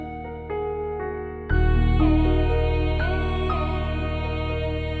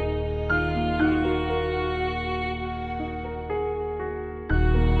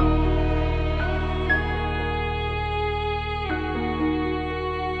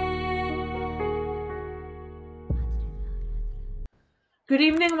Good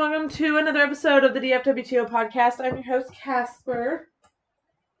evening, welcome to another episode of the DFWTO podcast. I'm your host, Casper.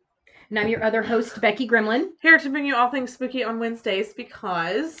 And I'm your other host, Becky Gremlin. Here to bring you all things spooky on Wednesdays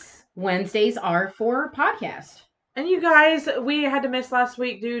because... Wednesdays are for podcast. And you guys, we had to miss last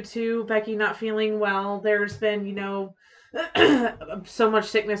week due to Becky not feeling well. There's been, so much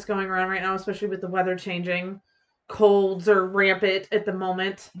sickness going around right now, especially with the weather changing. Colds are rampant at the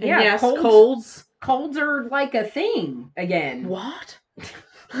moment. And yeah, yes, colds. Colds are like a thing again. What?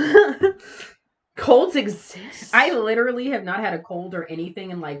 Colds exist? I literally have not had a cold or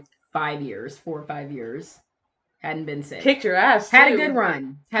anything in like 4 or 5 years. Hadn't been sick. Kicked your ass, too. Had a good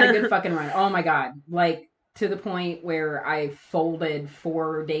run. Had a good fucking run. Oh my god. Like, to the point where I folded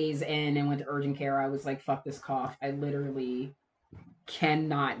 4 days in and went to urgent care. I was like, fuck this cough. I literally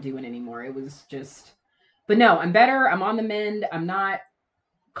cannot do it anymore. It was just... But no, I'm better. I'm on the mend. I'm not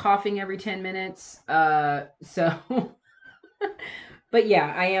coughing every 10 minutes. But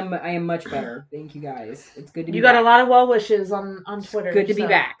yeah, I am much better. Thank you guys. It's good to be You back. got a lot of well wishes on Twitter. Good to be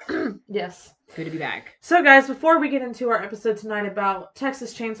back. Yes. Good to be back. So guys, before we get into our episode tonight about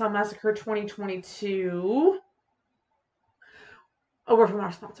Texas Chainsaw Massacre 2022, a word from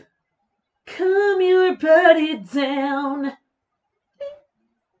our sponsor. Calm your body down.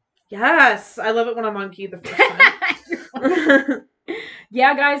 Yes, I love it when I'm on key the first time.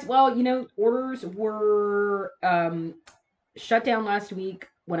 Yeah, guys, well, orders were shut down last week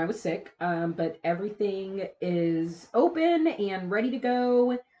when I was sick, but everything is open and ready to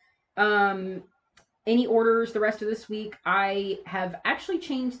go. Any orders the rest of this week, I have actually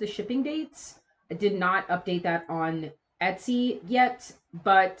changed the shipping dates. I did not update that on Etsy yet,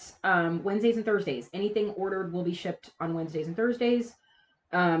 but Wednesdays and Thursdays. Anything ordered will be shipped on Wednesdays and Thursdays.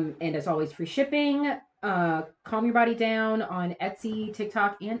 And as always, free shipping. Calm Your Body Down on Etsy,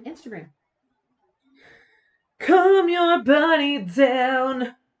 TikTok, and Instagram. Calm your body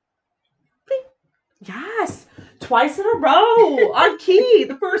down. Yes, twice in a row on key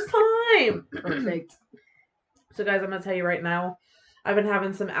the first time. Perfect. So guys, I'm gonna tell you right now, I've been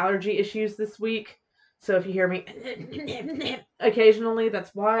having some allergy issues this week. So if you hear me occasionally,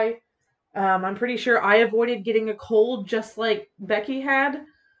 that's why. I'm pretty sure I avoided getting a cold just like Becky had.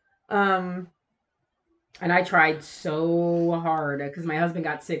 And I tried so hard because my husband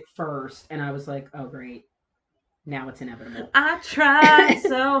got sick first, and I was like, oh great. Now it's inevitable. I tried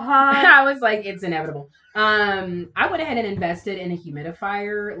so hard. I was like, it's inevitable. I went ahead and invested in a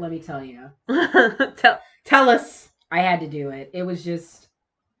humidifier. Let me tell you. Tell us. I had to do it. It was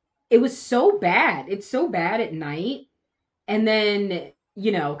so bad. It's so bad at night. And then,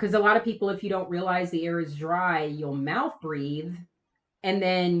 because a lot of people, if you don't realize the air is dry, you'll mouth breathe. And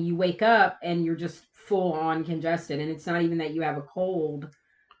then you wake up and you're just full on congested. And it's not even that you have a cold.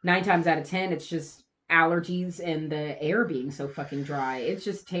 9 times out of 10, it's just allergies and the air being so fucking dry. It's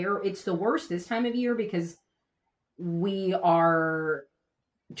just terrible. It's the worst this time of year because we are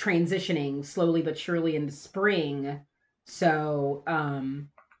transitioning slowly but surely into spring. So, and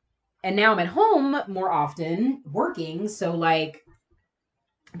now I'm at home more often working. So like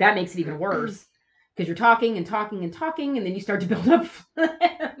that makes it even worse because you're talking and talking and talking and then you start to build up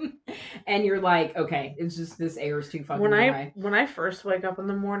phlegm and you're like, okay, it's just this air is too fucking dry. When I first wake up in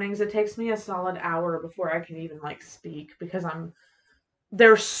the mornings, it takes me a solid hour before I can even speak because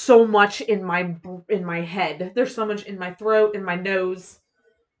there's so much in my head. There's so much in my throat, in my nose.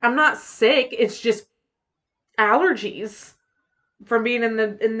 I'm not sick. It's just allergies from being in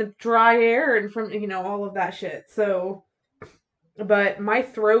the dry air and from all of that shit. So, but my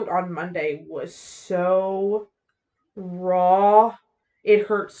throat on Monday was so raw. It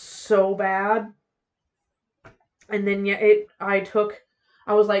hurt so bad. And then I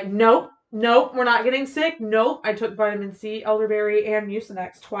was like, nope, we're not getting sick. Nope. I took vitamin C, elderberry, and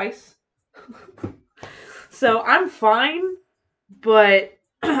Mucinex twice. So I'm fine, but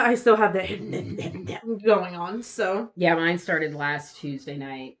I still have that going on, so. Yeah, mine started last Tuesday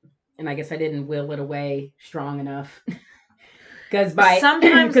night, and I guess I didn't will it away strong enough. Because by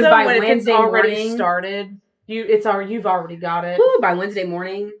Wednesday it's already morning, started, you've already got it. By Wednesday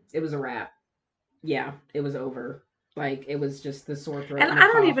morning, it was a wrap. Yeah, it was over. Like, it was just the sore throat. And I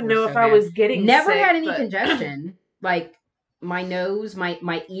don't even know if I was getting Never sick, had any congestion. Like, my nose,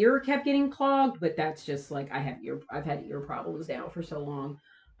 my ear kept getting clogged, but that's just like I've had ear problems now for so long.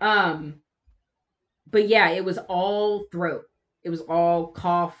 But yeah, it was all throat. It was all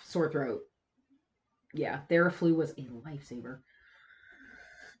cough, sore throat. Yeah, Theraflu was a lifesaver.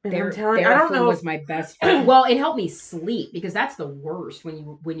 And I'm telling you, I don't Theraflu know was my best friend. Well, it helped me sleep because that's the worst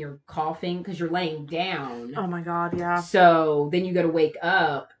when you're coughing because you're laying down. Oh my god, yeah. So then you got to wake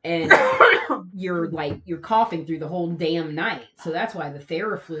up and you're coughing through the whole damn night. So that's why the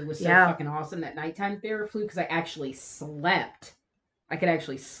Theraflu was so fucking awesome. That nighttime Theraflu because I actually slept. I could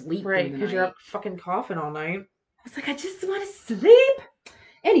actually sleep through the night. Because you're up fucking coughing all night. I was like, I just want to sleep.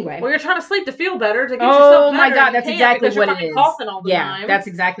 Anyway. Well, you're trying to sleep to feel better, to get yourself better. Oh my god, that's exactly what it is. Coughing all the time. That's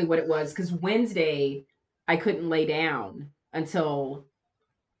exactly what it was. Because Wednesday, I couldn't lay down until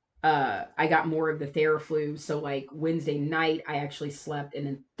I got more of the Theraflu. So like Wednesday night, I actually slept, and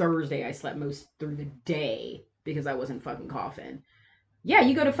then Thursday, I slept most through the day because I wasn't fucking coughing. Yeah,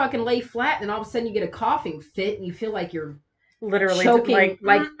 you go to fucking lay flat, and all of a sudden you get a coughing fit, and you feel like you're literally choking,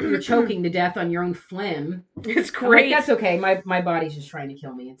 like you're choking to death on your own phlegm. It's great. Like, that's okay. My body's just trying to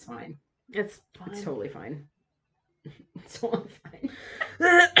kill me. It's fine. It's fine. It's totally fine. It's totally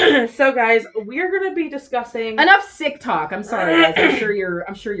fine. So, guys, we're gonna be discussing enough sick talk. I'm sorry, guys. I'm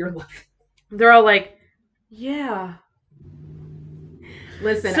sure you're. They're all like, yeah.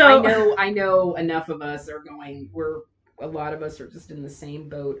 Listen, so, I know. Enough of us are going. A lot of us are just in the same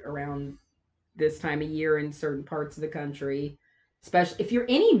boat around this time of year in certain parts of the country, especially if you're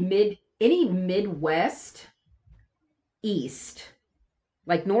any Midwest, East,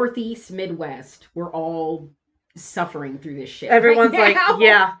 like Northeast, Midwest, we're all suffering through this shit. Everyone's like,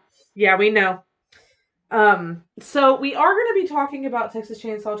 yeah, we know. So we are going to be talking about Texas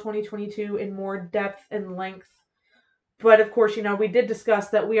Chainsaw 2022 in more depth and length. But of course, we did discuss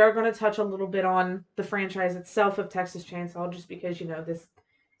that we are going to touch a little bit on the franchise itself of Texas Chainsaw, just because, this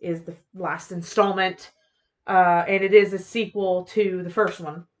is the last installment, and it is a sequel to the first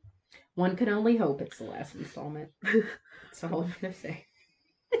one. One can only hope it's the last installment. That's all I'm gonna say.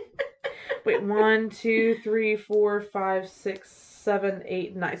 Wait, 1, 2, 3, 4, 5, 6, 7,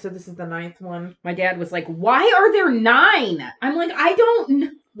 8, 9. So this is the 9th one. My dad was like, "Why are there 9?" I'm like, "I don't know.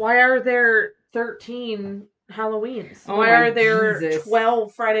 Why are there 13 Halloweens? Why are there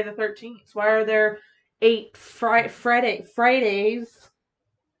 12 Friday the 13th? Why are there 8 Fridays?"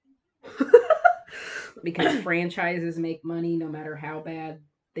 Because franchises make money no matter how bad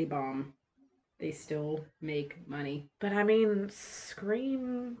they bomb. They still make money. But I mean,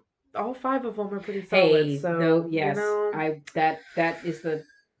 Scream, all 5 of them are pretty solid. Hey, so no, yes, that is the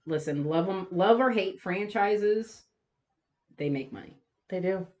listen. Love or hate franchises, they make money. They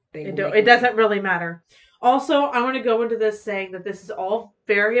do. It doesn't really matter. Also, I want to go into this saying that this is all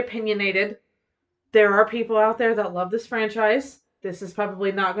very opinionated. There are people out there that love this franchise. This is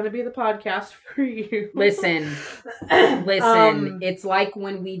probably not going to be the podcast for you. Listen. It's like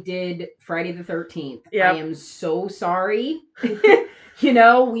when we did Friday the 13th. Yep. I am so sorry. This is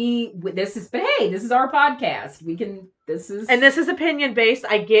our podcast. And this is opinion based.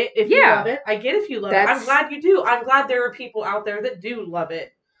 I get if you love it. I get if you love it. I'm glad you do. I'm glad there are people out there that do love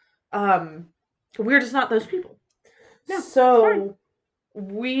it. We're just not those people. No, so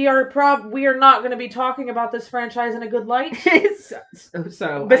we are not going to be talking about this franchise in a good light.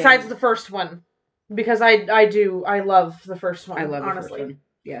 so besides the first one, because I love the first one. I love honestly. The first one.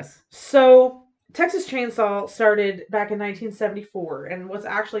 Yes. So Texas Chainsaw started back in 1974, and what's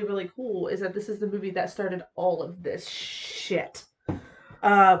actually really cool is that this is the movie that started all of this shit.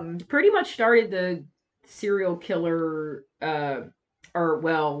 Pretty much started the serial killer,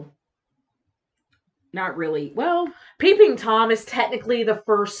 not really. Well, Peeping Tom is technically the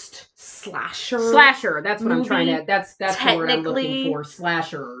first slasher. That's what I'm trying to. That's the word I'm looking for.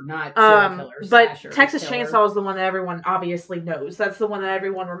 Slasher, not serial killer. But Texas Chainsaw is the one that everyone obviously knows. That's the one that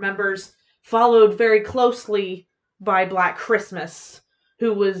everyone remembers. Followed very closely by Black Christmas,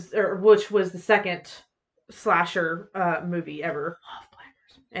 which was the second slasher movie ever. Love Black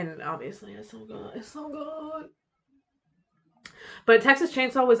Christmas, and obviously it's so good. It's so good. But Texas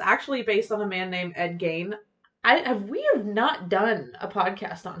Chainsaw was actually based on a man named Ed Gein. We have not done a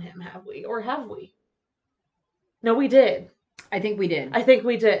podcast on him, have we? Or have we? No, we did. I think we did.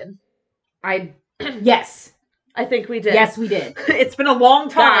 Yes. I think we did. Yes, we did. It's been a long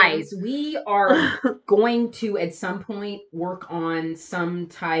time. Guys, we are going to, at some point, work on some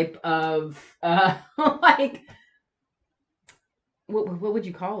type of, what would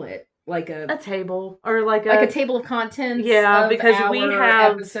you call it? Like a table or like a table of contents. Yeah, because we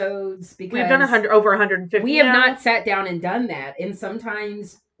have episodes. Because we've done over 150. We have not sat down and done that, and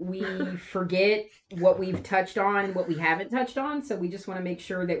sometimes we forget what we've touched on and what we haven't touched on. So we just want to make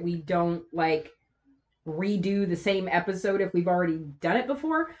sure that we don't redo the same episode if we've already done it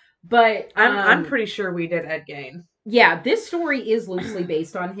before. But I'm pretty sure we did Ed Gein. Yeah, this story is loosely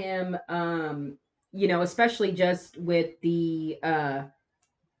based on him. Especially just with the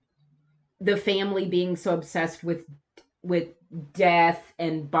the family being so obsessed with death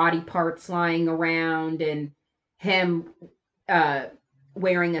and body parts lying around, and him uh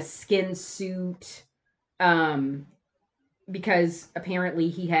wearing a skin suit, um because apparently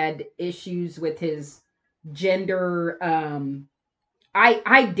he had issues with his gender.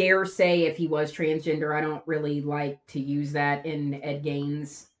 I dare say if he was transgender. I don't really like to use that in Ed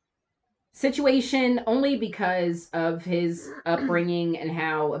Gain's situation, only because of his upbringing and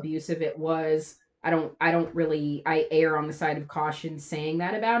how abusive it was. I don't really, I err on the side of caution saying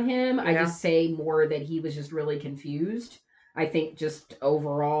that about him. I Yeah. just say more that he was just really confused. I think just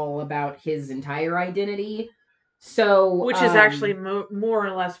overall about his entire identity. So Which is actually more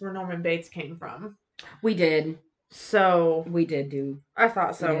or less where Norman Bates came from. we did So we did do I thought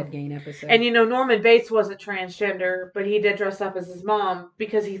an so. Ed Gain episode. And Norman Bates wasn't transgender, but he did dress up as his mom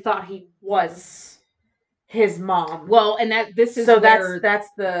because he thought he was his mom. Well, and that this is so where that's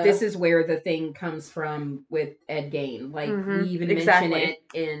the this is where the thing comes from with Ed Gain. Like we even mention it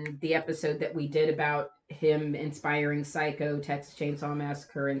in the episode that we did about him inspiring Psycho, Texas Chainsaw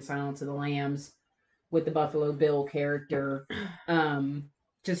Massacre, and Silence of the Lambs with the Buffalo Bill character.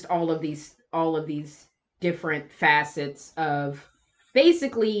 Just all of these different facets of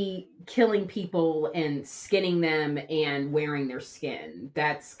basically killing people and skinning them and wearing their skin.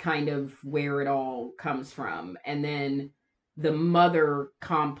 That's kind of where it all comes from. And then the mother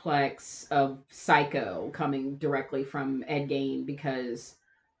complex of Psycho coming directly from Ed Gain because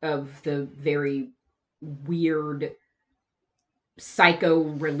of the very weird psycho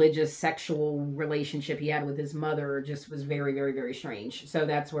religious sexual relationship he had with his mother. Just was very, very, very strange. So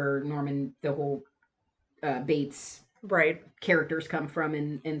that's where Norman, the whole Bates right characters come from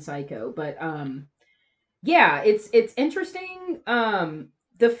in Psycho. But yeah, it's interesting.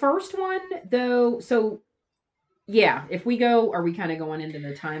 The first one though, so yeah, if we go, are we kind of going into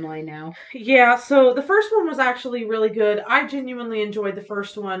the timeline now? Yeah, so the first one was actually really good. I genuinely enjoyed the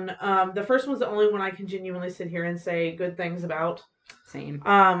first one. The first one's the only one I can genuinely sit here and say good things about. Same.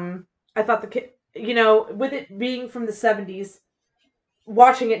 I thought with it being from the 70s,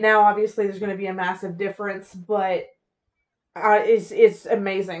 watching it now, obviously there's going to be a massive difference, but it's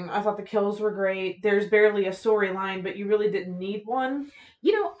amazing. I thought the kills were great. There's barely a storyline, but you really didn't need one.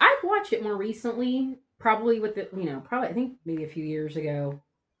 I've watched it more recently, probably with probably I think maybe a few years ago.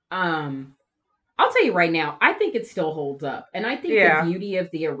 I'll tell you right now, I think it still holds up. And I think the beauty of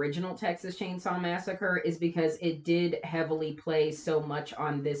the original Texas Chainsaw Massacre is because it did heavily play so much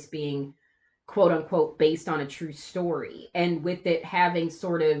on this being quote unquote based on a true story. And with it having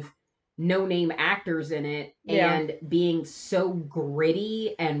sort of no name actors in it and being so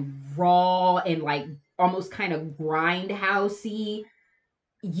gritty and raw and like almost kind of grindhousey,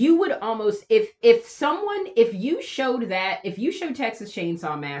 you would almost if you showed Texas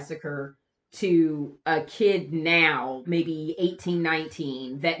Chainsaw Massacre to a kid now, maybe 18,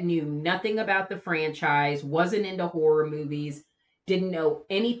 19, that knew nothing about the franchise, wasn't into horror movies, didn't know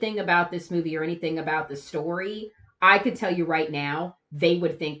anything about this movie or anything about the story, I could tell you right now, they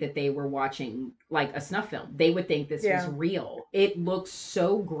would think that they were watching like a snuff film. They would think this was real. It looks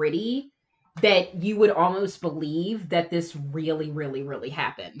so gritty that you would almost believe that this really, really, really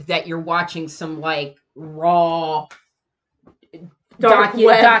happened. That you're watching some like raw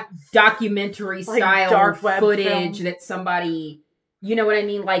documentary style footage that somebody, you know what I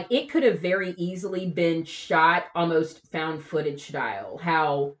mean? Like it could have very easily been shot almost found footage style.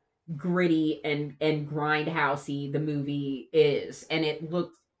 How gritty and grindhousey the movie is, and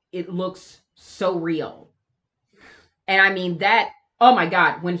it looks so real. And I mean that. Oh my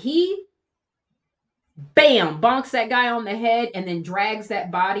god, when he bam bonks that guy on the head and then drags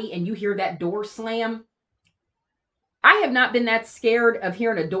that body, and you hear that door slam. I have not been that scared of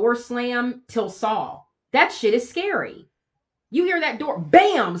hearing a door slam till Saw. That shit is scary. You hear that door,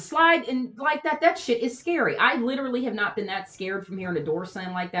 bam, slide and like that. That shit is scary. I literally have not been that scared from hearing a door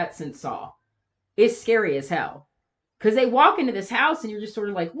slam like that since Saw. It's scary as hell. Because they walk into this house and you're just sort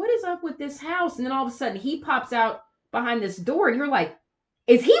of like, what is up with this house? And then all of a sudden he pops out behind this door and you're like,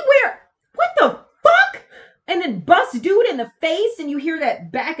 is he where? What the fuck? And then busts dude in the face and you hear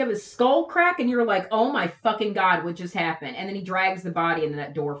that back of his skull crack and you're like, oh my fucking god, what just happened? And then he drags the body and then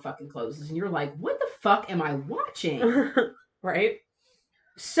that door fucking closes and you're like, what the fuck am I watching? Right?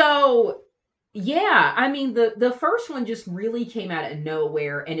 So yeah, I mean the first one just really came out of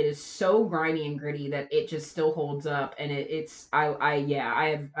nowhere, and it is so grimy and gritty that it just still holds up, and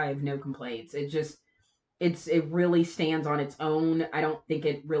I have no complaints. It really stands on its own. I don't think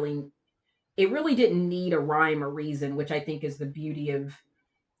it really didn't need a rhyme or reason, which I think is the beauty of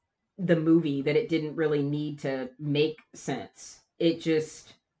the movie, that it didn't really need to make sense. It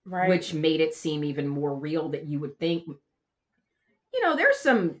just Right. which made it seem even more real that you would think, there's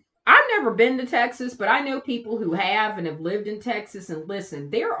some. I've never been to Texas, but I know people who have and have lived in Texas. And listen,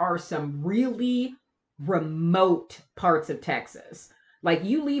 there are some really remote parts of Texas. Like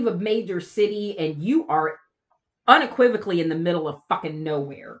you leave a major city and you are unequivocally in the middle of fucking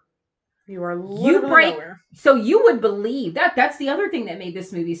nowhere. You are You literally break nowhere. So you would believe that's the other thing that made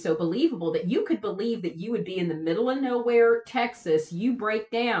this movie so believable, that you could believe that you would be in the middle of nowhere, Texas. You break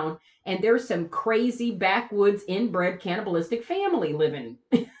down and there's some crazy backwoods inbred cannibalistic family living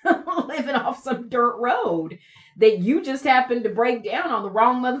living off some dirt road, that you just happened to break down on the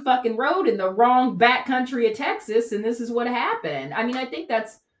wrong motherfucking road in the wrong back country of Texas, and this is what happened. I mean, I think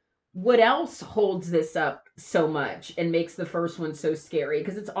that's what else holds this up so much and makes the first one so scary,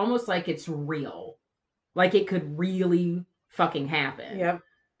 because it's almost like it's real, like it could really fucking happen. Yep.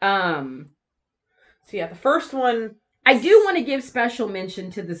 um So yeah, the first one. I do want to give special mention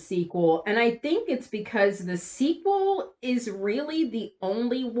to the sequel, and I think it's because the sequel is really the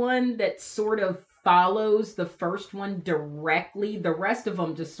only one that sort of follows the first one directly. The rest of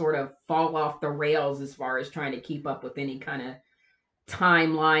them just sort of fall off the rails as far as trying to keep up with any kind of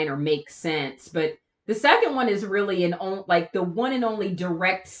timeline or make sense. But the second one is really like the one and only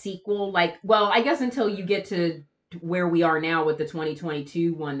direct sequel. Like, well, I guess until you get to where we are now with the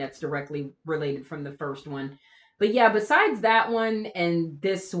 2022 one that's directly related from the first one. But yeah, besides that one and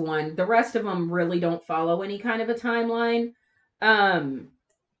this one, the rest of them really don't follow any kind of a timeline. Um,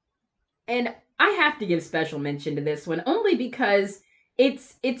 and I have to give special mention to this one only because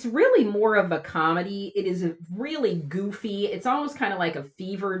it's really more of a comedy. It is really goofy. It's almost kind of like a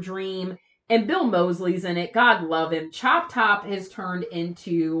fever dream. And Bill Moseley's in it. God love him. Chop Top has turned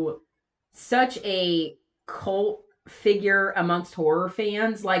into such a cult figure amongst horror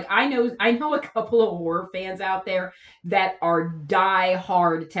fans. Like I know a couple of horror fans out there that are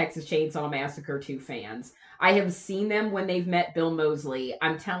die-hard Texas Chainsaw Massacre 2 fans. I have seen them when they've met Bill Moseley.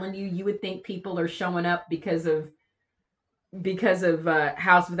 I'm telling you, you would think people are showing up because of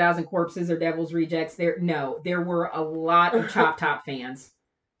House of a Thousand Corpses or Devil's Rejects. There were a lot of Chop Top fans.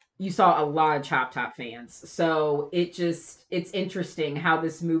 You saw a lot of Chop Top fans. So it's interesting how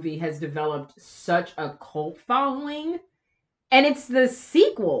this movie has developed such a cult following. And it's the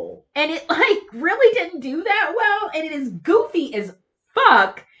sequel. And it like really didn't do that well. And it is goofy as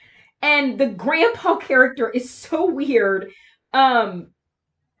fuck. And the grandpa character is so weird.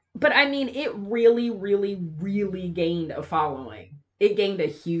 But I mean, it really, really, really gained a following. It gained a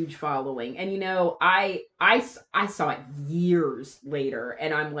huge following, and I saw it years later,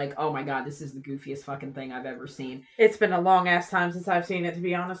 and I'm like, oh my god, this is the goofiest fucking thing I've ever seen. It's been a long ass time since I've seen it, to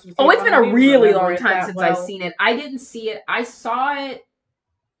be honest with you. Oh, it's been a really long it time that since well. I've seen it. I didn't see it. I saw it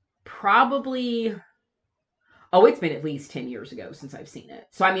probably. Oh, it's been at least 10 years ago since I've seen it.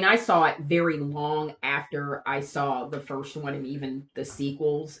 So, I mean, I saw it very long after I saw the first one and even the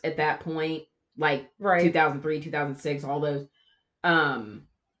sequels at that point, like Right. 2003, 2006, all those. Um,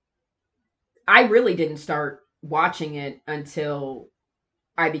 I really didn't start watching it until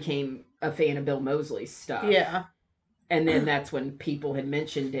I became a fan of Bill Moseley's stuff. Yeah. And then that's when people had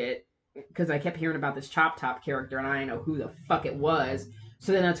mentioned it, because I kept hearing about this Chop Top character and I didn't know who the fuck it was.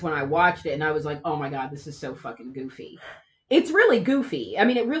 So then that's when I watched it and I was like, oh my god, this is so fucking goofy. It's really goofy. I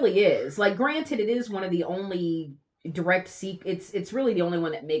mean, it really is. Like, granted, it is one of the only direct it's really the only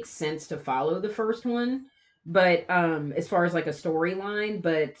one that makes sense to follow the first one. But as far as like a storyline,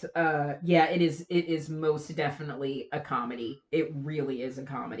 but yeah, it is most definitely a comedy. It really is a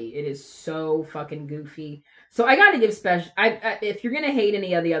comedy. It is so fucking goofy. So I got to give special if you're going to hate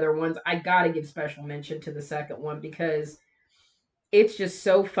any of the other ones, I got to give special mention to the second one, because it's just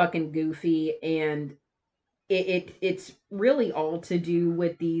so fucking goofy, and it's really all to do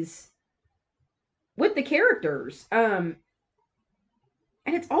with the characters.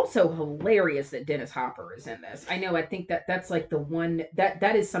 And it's also hilarious that Dennis Hopper is in this. I think that's like the one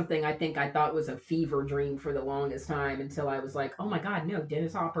that is something I think I thought was a fever dream for the longest time, until I was like, oh my god, no,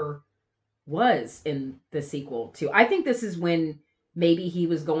 Dennis Hopper was in the sequel too. I think this is when maybe he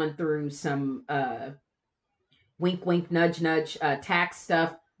was going through some wink wink nudge nudge tax stuff.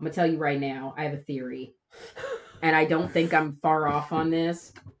 I'm gonna tell you right now, I have a theory, and I don't think I'm far off on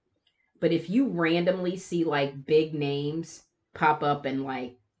this, but if you randomly see like big names pop up in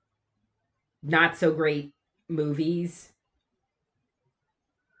like not so great movies,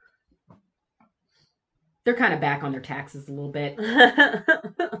 they're kind of back on their taxes a little bit.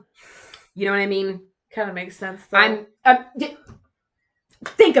 You know what I mean? Kind of makes sense, though.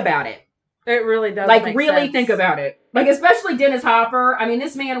 Think about it. It really does. Like, really think about it. Like, especially Dennis Hopper. I mean,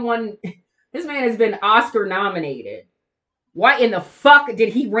 this man has been Oscar nominated. Why in the fuck did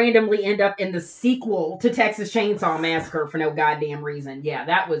he randomly end up in the sequel to Texas Chainsaw Massacre for no goddamn reason? Yeah,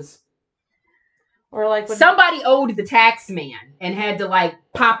 that was. Or like when Somebody owed the tax man and had to like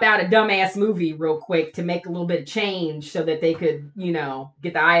pop out a dumbass movie real quick to make a little bit of change so that they could,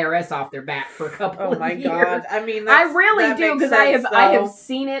 get the IRS off their back for a couple oh of my years. god. I mean, I really do because I have though.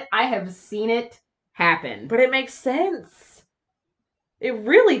 seen it. I have seen it happen. But it makes sense. It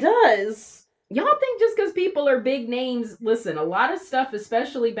really does. Y'all think just because people are big names, listen, a lot of stuff,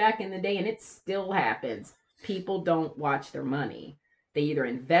 especially back in the day, and it still happens, people don't watch their money. They either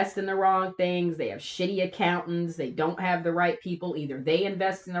invest in the wrong things, they have shitty accountants, they don't have the right people. Either they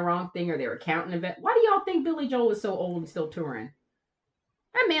invest in the wrong thing or their accountant invest. Why do y'all think Billy Joel is so old and still touring?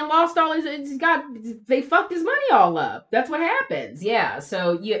 That man lost all they fucked his money all up. That's what happens. Yeah,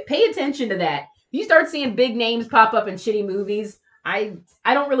 so you pay attention to that. You start seeing big names pop up in shitty movies. I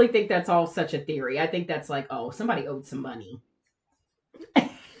don't really think that's all such a theory. I think that's like, oh, somebody owed some money.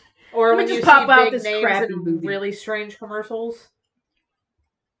 Or when just you pop see out big this names crappy in movie. really strange commercials.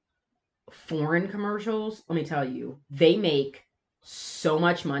 Foreign commercials, let me tell you, they make so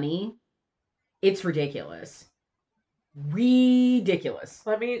much money. It's ridiculous. Ridiculous.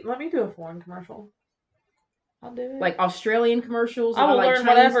 Let me do a foreign commercial. I'll do it. Like Australian commercials. I will like learn Chinese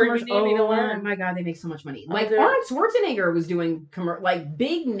whatever you commercials. need me to learn. Oh my god, they make so much money. I'll Like do it. Arnold Schwarzenegger was doing like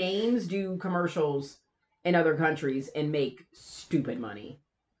big names do commercials in other countries and make stupid money.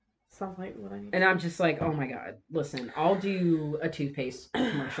 Sounds like what I need. And I'm just like, oh my god, listen, I'll do a toothpaste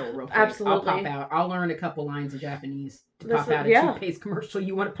commercial real quick. Absolutely. I'll pop out. I'll learn a couple lines of Japanese to This pop is- out a yeah. toothpaste commercial.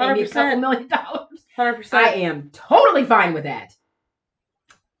 You want to pay me a couple $1 million? 100%. I am totally fine with that.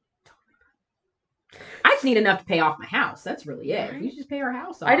 I just need enough to pay off my house. That's really it. Right. We just pay our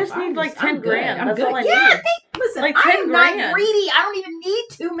house off. I just need like 10 I'm good. grand. I'm That's good. all I Yeah, need. listen, Like I 10 am not grand. greedy. I don't even need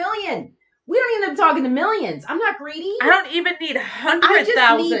 2 million. We don't even end up talking to millions. I'm not greedy. I don't even need I just need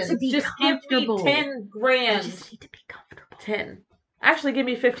 100,000. to be Just give me comfortable. 10 grand. I just need to be comfortable. 10. Actually, give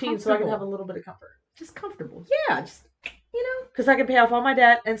me 15 so I can Comfortable. have a little bit of comfort. Just comfortable. Yeah, just, Because I can pay off all my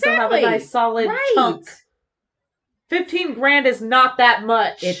debt and still have a Exactly. nice solid Right. chunk. 15 grand is not that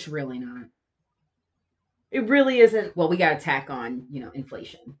much. It's really not. It really isn't. Well, we got to tack on,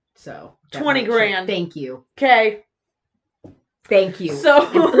 inflation. So 20 grand. Thank you. Okay. Thank you. So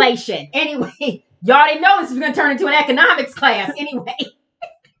Inflation. Anyway, y'all didn't know this was going to turn into an economics class. Anyway.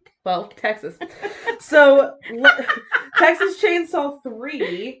 well, Texas. So Texas Chainsaw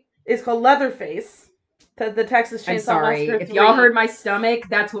 3 is called Leatherface. The Texas Chainsaw I'm sorry. Massacre If 3. y'all heard my stomach,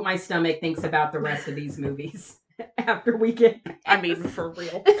 that's what my stomach thinks about the rest of these movies after we get past. I mean, for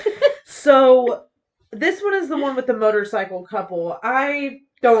real. So this one is the one with the motorcycle couple. I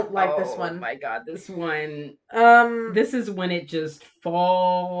don't like this one. Oh my god, this one. Um, This is when it just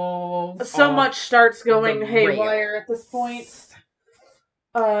falls. so off much starts going the haywire at this point.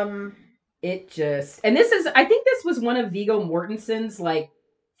 It just, and I think this was one of Viggo Mortensen's like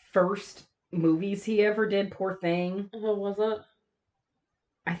first movies he ever did. Poor thing. What was it?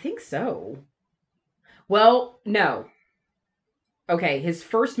 I think so. Well, no. Okay, his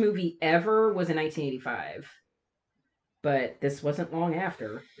first movie ever was in 1985. But this wasn't long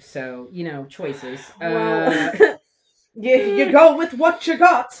after. So, choices. Well, you go with what you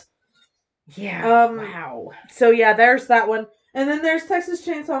got. Yeah. Wow. So yeah, there's that one. And then there's Texas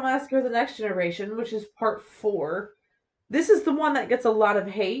Chainsaw Massacre: The Next Generation, which is part 4. This is the one that gets a lot of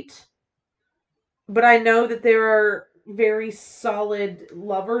hate. But I know that there are very solid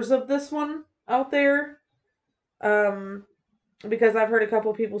lovers of this one out there. Because I've heard a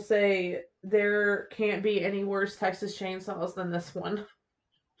couple people say there can't be any worse Texas Chainsaws than this one.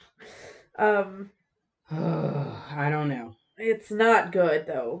 I don't know. It's not good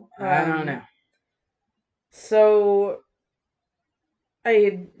though. I don't know. So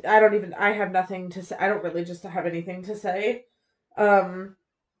I have nothing to say. I don't really just have anything to say. I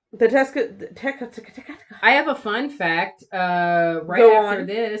have a fun fact. Right Go after on.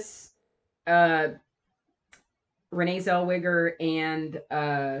 this, Renee Zellweger and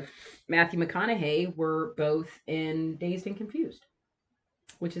Matthew McConaughey were both in Dazed and Confused,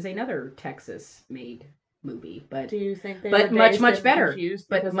 which is another Texas-made movie, but Do you think they But were much, dazed much and better. confused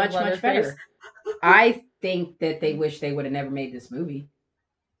but because of much Leatherface? better. I think that they wish they would have never made this movie.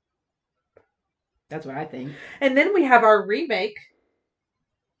 That's what I think. And then we have our remake,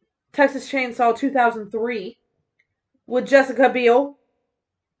 Texas Chainsaw 2003, with Jessica Biel,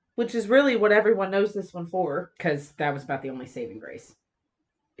 which is really what everyone knows this one for. Because that was about the only saving grace.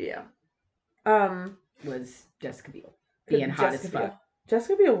 Yeah. Was Jessica Biel being hot as fuck.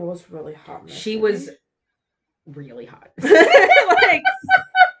 Jessica Biel was really hot in this She movie. was really hot. like,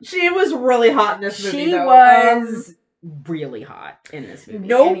 she was really hot in this movie. She though. was really hot in this movie.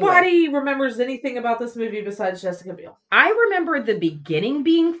 Nobody remembers anything about this movie besides Jessica Biel. I remember the beginning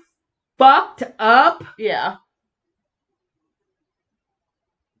being fucked up. Yeah.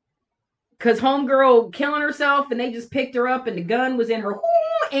 Because homegirl killing herself and they just picked her up and the gun was in her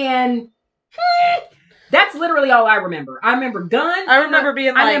and that's literally all I remember. I remember gun. I remember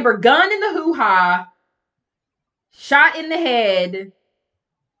being like... I remember gun in the hoo-ha, shot in the head,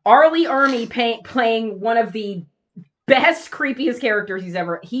 Arlie Ermey playing one of the best, creepiest characters he's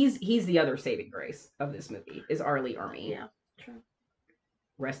ever... He's the other saving grace of this movie, is Arlie Ermey. Yeah, true.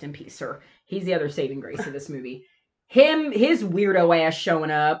 Rest in peace, sir. He's the other saving grace of this movie. His weirdo ass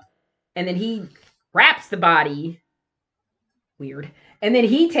showing up, and then he wraps the body. Weird. And then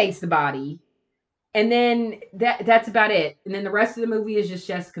he takes the body. And then that's about it. And then the rest of the movie is just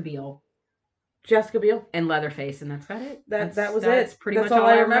Jessica Biel. Jessica Biel. And Leatherface, and that's about it. That was it. That's pretty much all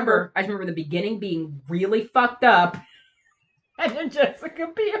I remember. I just remember the beginning being really fucked up. And then Jessica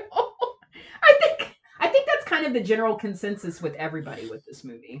Biel. I think that's kind of the general consensus with everybody with this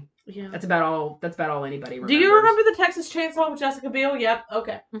movie. Yeah. That's about all anybody remembers. Do you remember the Texas Chainsaw with Jessica Biel? Yep.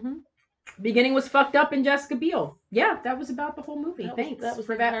 Okay. Mm-hmm. Beginning was fucked up in Jessica Biel. Yeah, that was about the whole movie. Thanks that was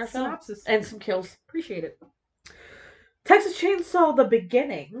for that synopsis. And some kills. Appreciate it. Texas Chainsaw, the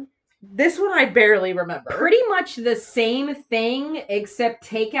beginning. This one I barely remember. Pretty much the same thing, except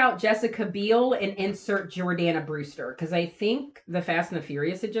take out Jessica Biel and insert Jordana Brewster. Because I think The Fast and the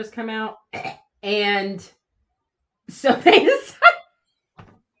Furious had just come out. And so they decided...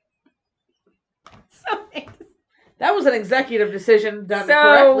 That was an executive decision done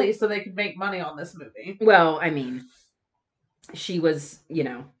correctly so they could make money on this movie. Well, I mean, she was,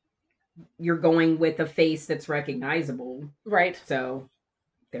 you're going with a face that's recognizable. Right. So,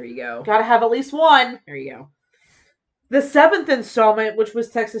 there you go. Gotta have at least one. There you go. The 7th installment, which was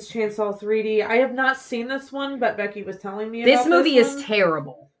Texas Chainsaw 3D. I have not seen this one, but Becky was telling me about this movie this one. Is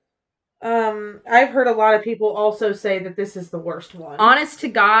terrible. I've heard a lot of people also say that this is the worst one. Honest to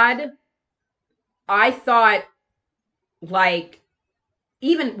God, I thought...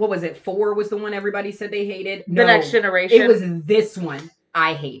 even, what was it, 4 was the one everybody said they hated? The Next Generation. It was this one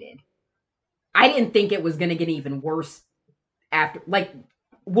I hated. I didn't think it was going to get even worse after,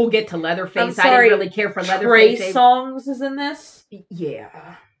 we'll get to Leatherface. I'm sorry, I didn't really care for Leatherface. Trey Songz is in this?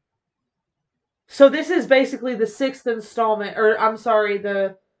 Yeah. So this is basically the 6th installment, or I'm sorry,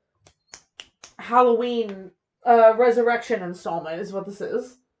 the Halloween Resurrection installment is what this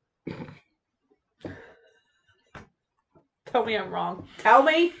is. Tell me I'm wrong. Tell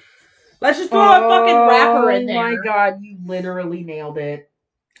me. Let's just throw a fucking rapper in there. Oh my god, you literally nailed it.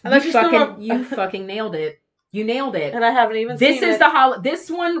 You fucking nailed it. You nailed it. And I haven't even seen it.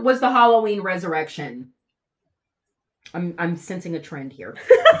 This one was the Halloween Resurrection. I'm sensing a trend here.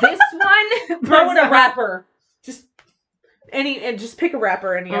 This one throw in a rapper. Just pick a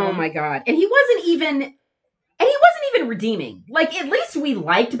rapper any of them. Oh my god. And he wasn't even redeeming. At least we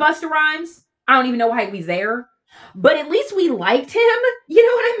liked Busta Rhymes. I don't even know why he was there. But at least we liked him. You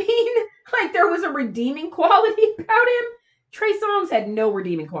know what I mean? There was a redeeming quality about him. Trey Songz had no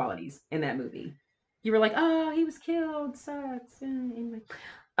redeeming qualities in that movie. You were like, oh, he was killed. Sucks. Anyway.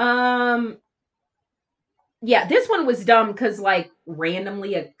 Yeah, this one was dumb because,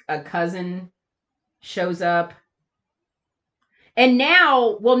 randomly a cousin shows up. And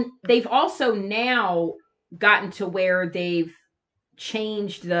now, they've also now gotten to where they've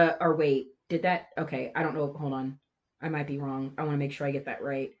changed did that? Okay, I don't know. Hold on. I might be wrong. I want to make sure I get that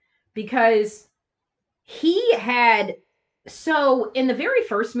right. Because he had... So, in the very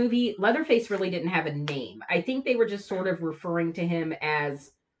first movie, Leatherface really didn't have a name. I think they were just sort of referring to him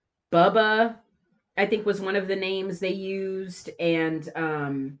as Bubba, I think was one of the names they used.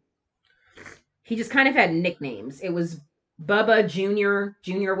 And he just kind of had nicknames. It was Bubba Jr.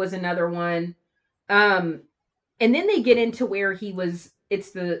 Jr. was another one. And then they get into where he was...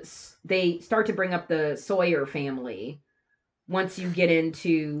 they start to bring up the Sawyer family once you get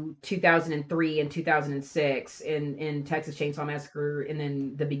into 2003 and 2006 in Texas Chainsaw Massacre and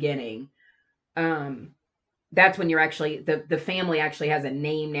then the beginning. That's when you're actually, the family actually has a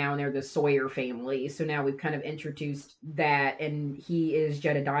name now and they're the Sawyer family. So now we've kind of introduced that and he is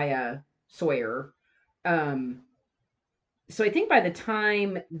Jedediah Sawyer. So I think by the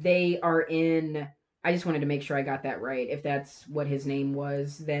time they are in... I just wanted to make sure I got that right. If that's what his name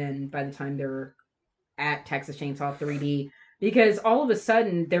was, then by the time they're at Texas Chainsaw 3D, because all of a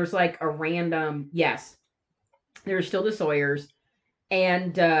sudden there's a random, yes, there's still the Sawyers,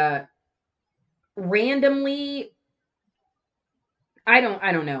 and randomly I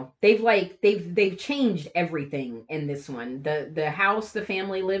don't know. They've changed everything in this one. The house the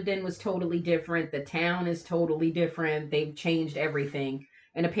family lived in was totally different. The town is totally different. They've changed everything.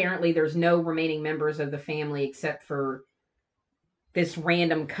 And apparently there's no remaining members of the family except for this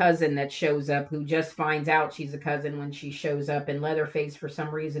random cousin that shows up who just finds out she's a cousin when she shows up, and Leatherface for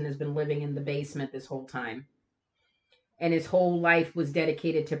some reason has been living in the basement this whole time. And his whole life was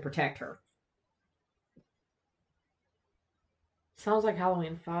dedicated to protect her. Sounds like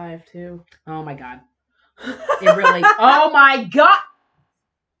Halloween 5 too. Oh my god. It really Oh my god.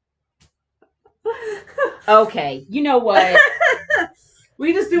 Okay, you know what?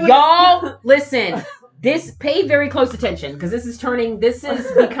 We just do it. Y'all, listen. This pay very close attention because this is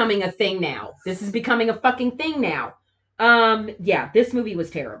becoming a thing now. This is becoming a fucking thing now. Yeah, this movie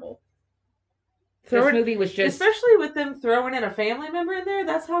was terrible. This movie was just, especially with them throwing in a family member in there.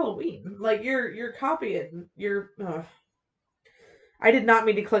 That's Halloween. Like you're copying. I did not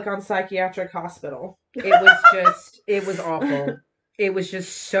mean to click on psychiatric hospital. it was awful. It was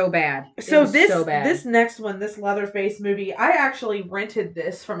just so bad. So this next one, this Leatherface movie, I actually rented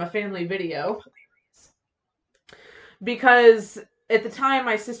this from a family video. Because at the time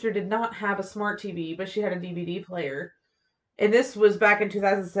my sister did not have a smart TV, but she had a DVD player. And this was back in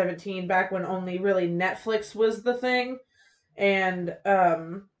 2017, back when only really Netflix was the thing. And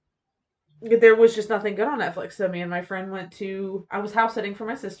there was just nothing good on Netflix. So me and my friend I was house sitting for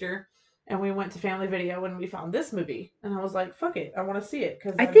my sister, and we went to Family Video and we found this movie. And I was like, fuck it, I want to see it.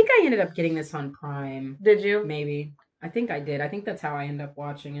 I think I ended up getting this on Prime. Did you? Maybe. I think I did. I think that's how I ended up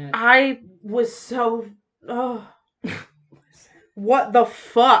watching it. I was so... Oh... What the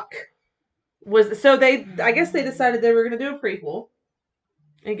fuck was so I guess they decided they were going to do a prequel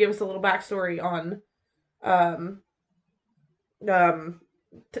and give us a little backstory on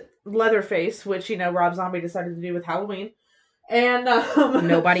Leatherface, which Rob Zombie decided to do with Halloween. And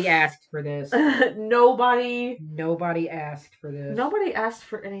nobody asked for this. Nobody asked for this. Nobody asked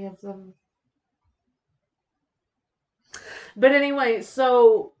for any of them. But anyway,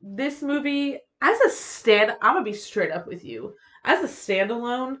 so this movie, I'm gonna be straight up with you. As a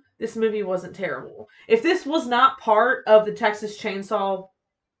standalone, this movie wasn't terrible. If this was not part of the Texas Chainsaw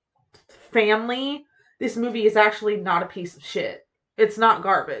family, this movie is actually not a piece of shit. It's not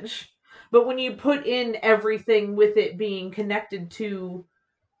garbage. But when you put in everything with it being connected to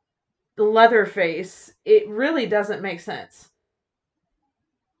Leatherface, it really doesn't make sense.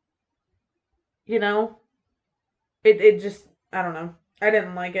 It just, I don't know. I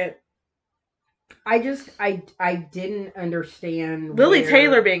didn't like it. I didn't understand. Lily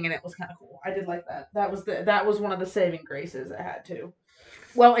Taylor being in it was kind of cool. I did like that. That was one of the saving graces it had too.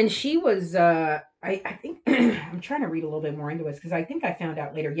 Well, and she was I think I'm trying to read a little bit more into this because I think I found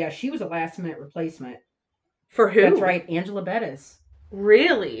out later. Yeah, she was a last minute replacement. For who? That's right, Angela Bettis.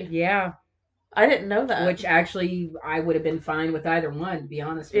 Really? Yeah. I didn't know that. Which actually I would have been fine with either one, to be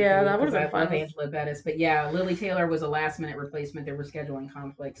honest with you. Yeah, that would have been fine. I love Angela Bettis. But yeah, Lily Taylor was a last minute replacement. There were scheduling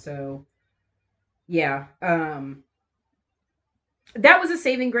conflicts, so yeah. That was a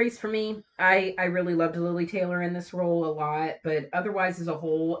saving grace for me. I really loved Lily Taylor in this role a lot, but otherwise as a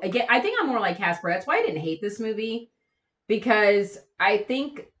whole, again, I think I'm more like Casper. That's why I didn't hate this movie, because I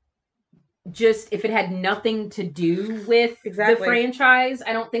think just if it had nothing to do with the franchise,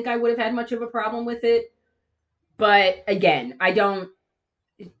 I don't think I would have had much of a problem with it. But again, I don't,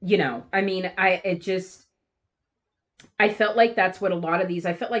 I felt like that's what a lot of these,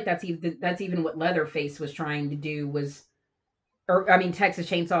 I felt like that's even what Leatherface was trying to do Texas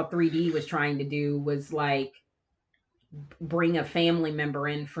Chainsaw 3D was trying to do was like bring a family member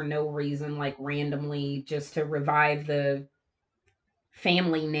in for no reason, like randomly just to revive the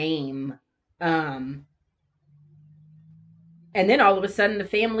family name. And then all of a sudden the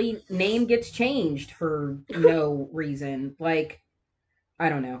family name gets changed for no reason. Like, I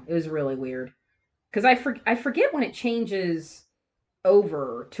don't know. It was really weird. Because I forget when it changes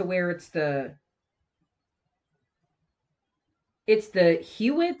over to where it's the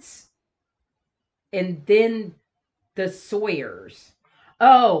Hewitts and then the Sawyers.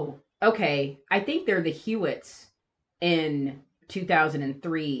 Oh, okay. I think they're the Hewitts in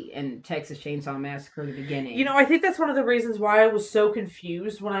 2003 and Texas Chainsaw Massacre: The Beginning. I think that's one of the reasons why I was so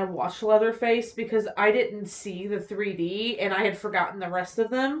confused when I watched Leatherface, because I didn't see the 3D and I had forgotten the rest of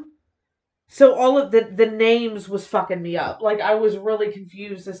them. So all of the names was fucking me up. Like, I was really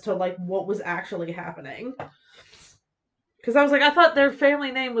confused as to, like, what was actually happening. Because I was like, I thought their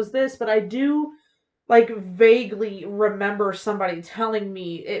family name was this, but I do, like, vaguely remember somebody telling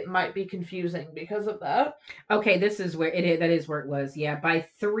me it might be confusing because of that. Okay, this is where it is. That is where it was. Yeah, by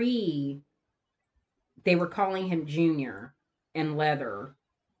 3, they were calling him Junior. and Leather.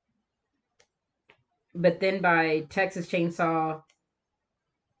 But then by Texas Chainsaw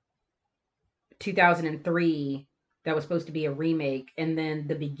 2003, that was supposed to be a remake, and then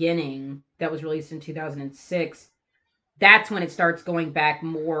The Beginning, that was released in 2006, that's when it starts going back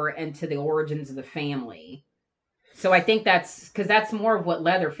more into the origins of the family. So I think that's because that's more of what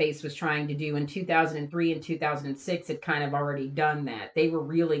Leatherface was trying to do in 2003 and 2006. Had kind of already done that. They were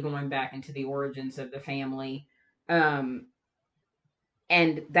really going back into the origins of the family. Um,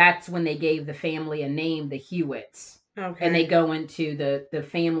 and that's when they gave the family a name, the Hewitts. Okay. And they go into the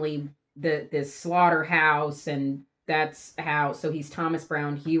family, this slaughterhouse, and that's how. So he's Thomas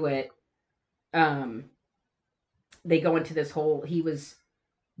Brown Hewitt. They go into this whole. He was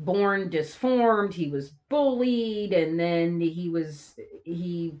born disformed. He was bullied, and then he was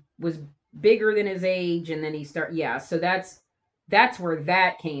bigger than his age, and then he start. Yeah, so that's where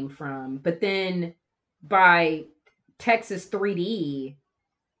that came from. But then by Texas 3D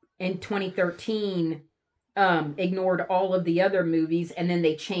in 2013, ignored all of the other movies, and then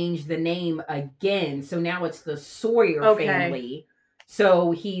they changed the name again. So now it's the Sawyer family.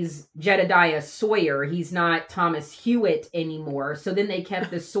 So he's Jedediah Sawyer. He's not Thomas Hewitt anymore. So then they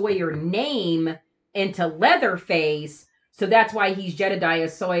kept the Sawyer name into Leatherface. So that's why he's Jedediah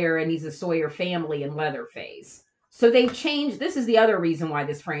Sawyer, and he's a Sawyer family in Leatherface. So they've changed. This is the other reason why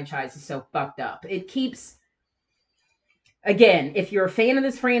this franchise is so fucked up. It keeps, again, if you're a fan of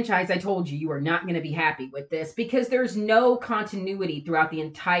this franchise, I told you, you are not going to be happy with this because there's no continuity throughout the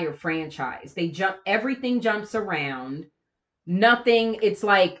entire franchise. Everything jumps around. Nothing, it's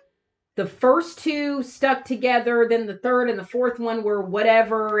like the first two stuck together, then the third and the fourth one were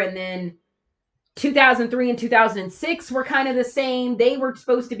whatever, and then 2003 and 2006 were kind of the same. They were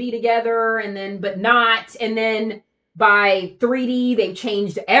supposed to be together, and then, but not. And then by 3D, they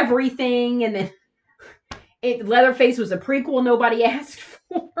changed everything, and then Leatherface was a prequel nobody asked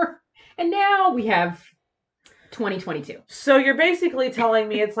for. And now we have 2022. So you're basically telling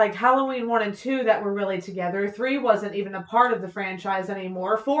me it's like Halloween 1 and 2 that were really together. 3 wasn't even a part of the franchise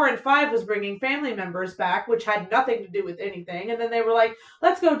anymore. 4 and 5 was bringing family members back, which had nothing to do with anything. And then they were like,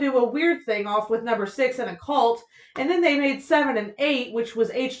 let's go do a weird thing off with number 6 and a cult. And then they made 7 and 8, which was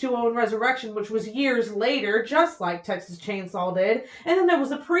H2O and Resurrection, which was years later, just like Texas Chainsaw did. And then there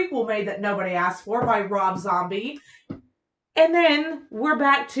was a prequel made that nobody asked for by Rob Zombie. And then we're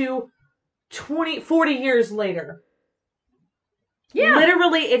back to 40 years later. Yeah.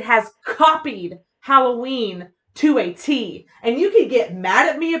 Literally, it has copied Halloween to a T. And you can get mad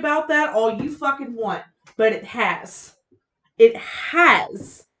at me about that all you fucking want. But it has. It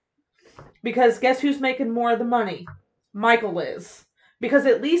has. Because guess who's making more of the money? Michael is. Because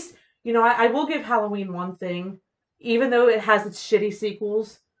at least, I will give Halloween one thing. Even though it has its shitty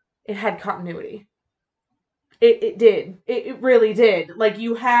sequels, it had continuity. It did. It really did. Like,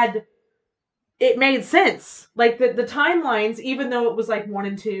 it made sense. Like, the timelines, even though it was like 1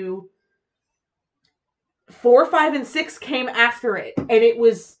 and 2, 4, 5, and 6 came after it. And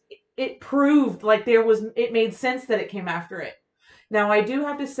it proved like it made sense that it came after it. Now, I do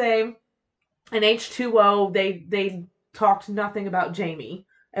have to say, in H2O, they talked nothing about Jamie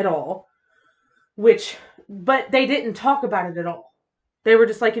at all. But they didn't talk about it at all. They were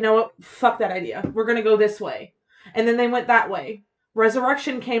just like, you know what? Fuck that idea. We're going to go this way. And then they went that way.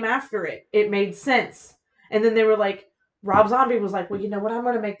 Resurrection came after it. It made sense. And then they were like, Rob Zombie was like, well, you know what? I'm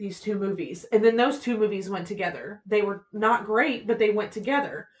going to make these 2 movies. And then those 2 movies went together. They were not great, but they went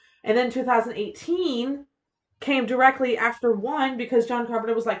together. And then 2018 came directly after 1 because John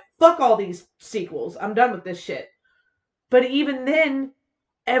Carpenter was like, fuck all these sequels. I'm done with this shit. But even then,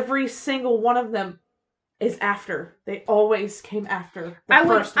 every single one of them is after. They always came after the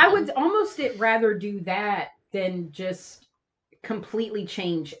first one. I would almost rather do that than just completely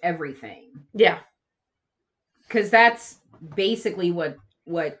change everything. Yeah. Because that's basically what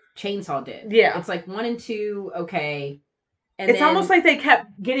Chainsaw did. Yeah. It's like 1 and 2, okay. And it's almost like they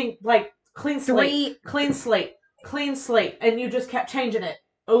kept getting like clean slate. And you just kept changing it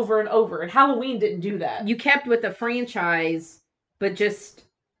over and over. And Halloween didn't do that. You kept with the franchise, but just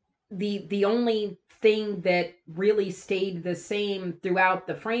the only thing that really stayed the same throughout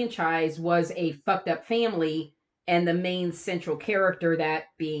the franchise was a fucked up family and the main central character, that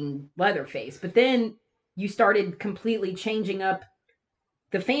being Leatherface. But then you started completely changing up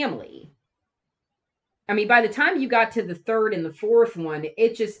the family. I mean, by the time you got to the third and the fourth one,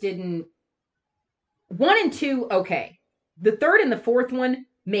 it just didn't. 1 and 2, okay. The third and the fourth one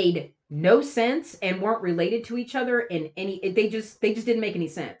made no sense and weren't related to each other in any. They just didn't make any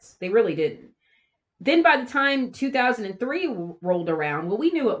sense. They really didn't. Then by the time 2003 rolled around, well,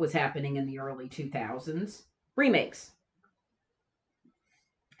 we knew what was happening in the early 2000s. Remakes.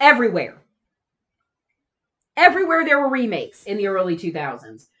 everywhere. Everywhere there were remakes in the early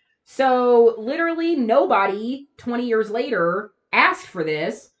 2000s. So literally nobody 20 years later asked for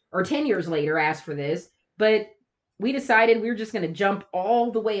this, or 10 years later asked for this, but we decided we were just going to jump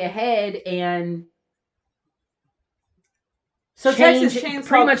all the way ahead and So change, Texas Chainsaw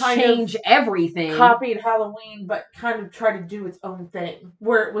pretty much kind change of everything. copied Halloween, but kind of tried to do its own thing,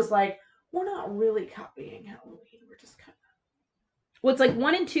 where it was like, we're not really copying Halloween. We're just kind of. Well, it's like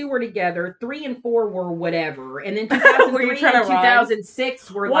 1 and 2 were together, 3 and 4 were whatever, and then 2003 and trying to rhyme?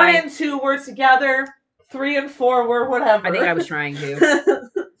 2006 were 1 like and 2 were together, 3 and 4 were whatever. I think I was trying to.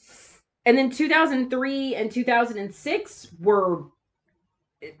 And then 2003 and 2006 were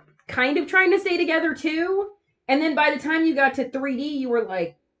kind of trying to stay together too. And then by the time you got to 3D, you were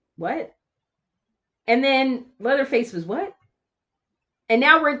like, what? And then Leatherface was what? And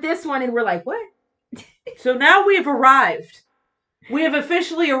now we're at this one and we're like, what? So now we have arrived. We have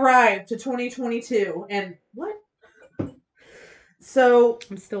officially arrived to 2022. And what? So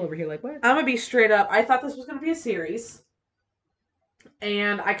I'm still over here like, what? I'm going to be straight up. I thought this was going to be a series.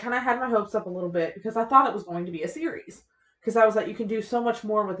 And I kind of had my hopes up a little bit because I thought it was going to be a series. Because I was like, you can do so much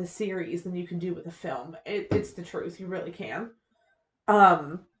more with a series than you can do with a film. It's the truth. You really can.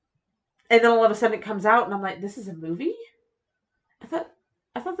 And then all of a sudden it comes out and I'm like, this is a movie? I thought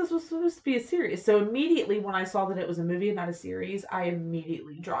this was supposed to be a series. So immediately when I saw that it was a movie and not a series, I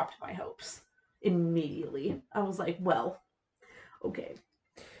immediately dropped my hopes. Immediately. I was like, well, okay.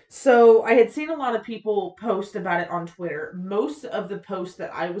 So I had seen a lot of people post about it on Twitter. Most of the posts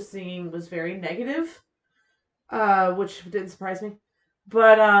that I was seeing was very negative, which didn't surprise me.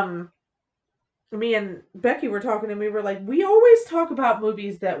 But me and Becky were talking and we were like, we always talk about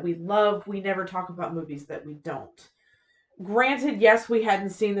movies that we love. We never talk about movies that we don't. Granted, yes, we hadn't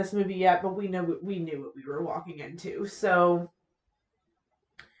seen this movie yet, but we knew what we were walking into. So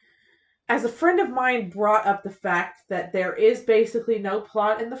as a friend of mine brought up the fact that there is basically no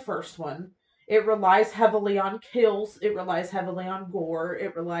plot in the first one, it relies heavily on kills, it relies heavily on gore,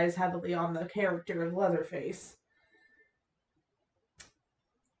 it relies heavily on the character of Leatherface.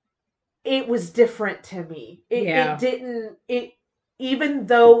 It was different to me. Even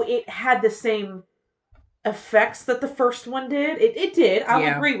though it had the same effects that the first one did, it did.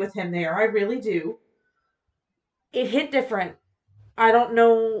 I'll agree with him there. I really do. It hit different. I don't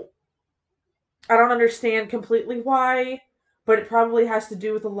understand completely why, but it probably has to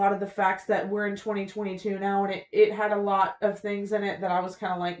do with a lot of the facts that we're in 2022 now, and it had a lot of things in it that I was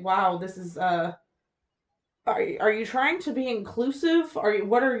kind of like, wow, this is, are you trying to be inclusive?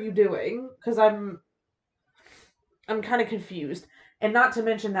 What are you doing? Because I'm kind of confused. And not to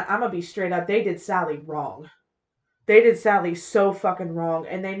mention that, I'm gonna be straight up, they did Sally wrong. They did Sally so fucking wrong,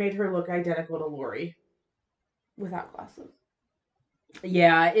 and they made her look identical to Laurie. Without glasses.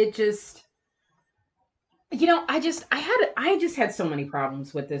 Yeah, it just... I just had so many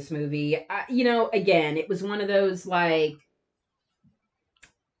problems with this movie. Again, it was one of those, like,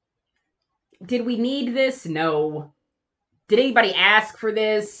 did we need this? No. Did anybody ask for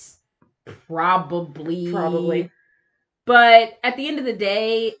this? Probably. But at the end of the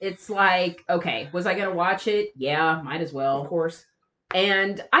day, it's like, okay, was I going to watch it? Yeah, might as well. Of course.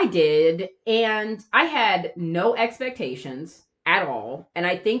 And I did. And I had no expectations at all. And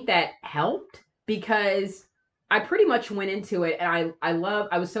I think that helped because I pretty much went into it. And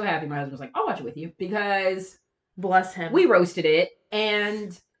I was so happy my husband was like, I'll watch it with you. Because bless him. We roasted it.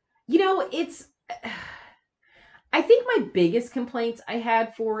 And, it's... I think my biggest complaints I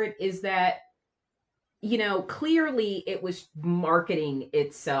had for it is that clearly it was marketing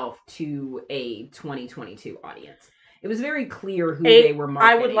itself to a 2022 audience. It was very clear who they were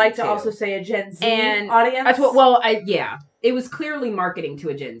marketing I would like to also say a Gen Z audience. That's what, it was clearly marketing to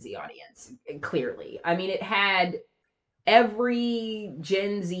a Gen Z audience. Clearly. I mean, it had every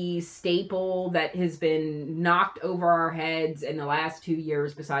Gen Z staple that has been knocked over our heads in the last 2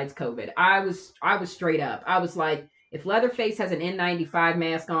 years besides COVID. I was straight up. I was like, if Leatherface has an N95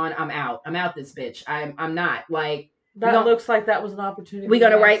 mask on, I'm out. I'm out this bitch. I'm not. Like, that looks like that was an opportunity. We're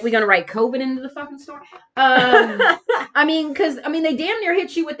gonna write COVID into the fucking story. Because they damn near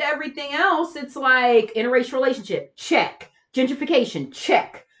hit you with everything else. It's like interracial relationship, check. Gentrification,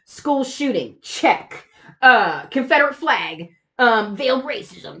 check. School shooting, check. Confederate flag, veiled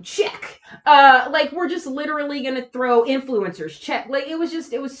racism, check. We're just literally gonna throw influencers, check. Like, it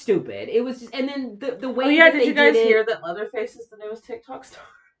was stupid. It was just, and then the way. Oh yeah, did you guys hear that Leatherface is the newest TikTok star?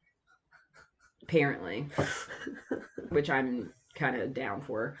 Apparently, which I'm kind of down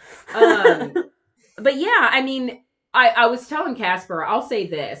for. But yeah, I mean, I was telling Casper, I'll say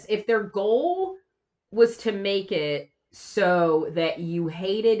this: if their goal was to make it so that you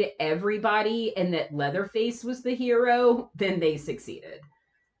hated everybody and that Leatherface was the hero, then they succeeded.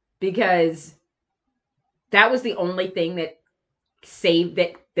 Because that was the only thing that saved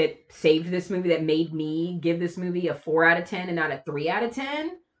this movie, that made me give this movie a 4 out of 10 and not a 3 out of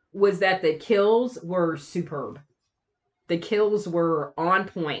 10, was that the kills were superb. The kills were on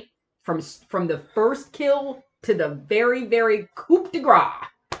point from the first kill to the very, very coup de grace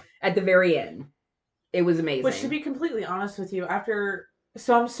at the very end. It was amazing. Which, to be completely honest with you,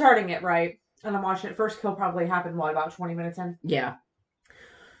 so I'm starting it, right? And I'm watching it. First kill probably happened, about 20 minutes in? Yeah.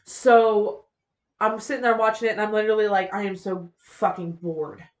 So I'm sitting there watching it, and I'm literally like, I am so fucking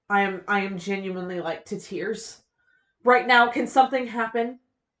bored. I am genuinely like to tears. Right now, can something happen?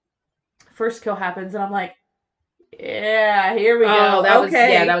 First kill happens, and I'm like, yeah, here we go. That was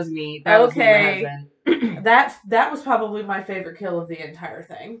me. That was me, that was probably my favorite kill of the entire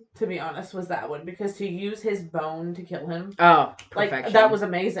thing, to be honest, was that one, because to use his bone to kill him, perfection. Like, that was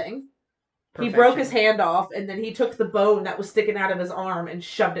amazing. Perfection. He broke his hand off, and then he took the bone that was sticking out of his arm and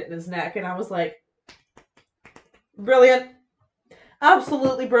shoved it in his neck, and I was like, brilliant.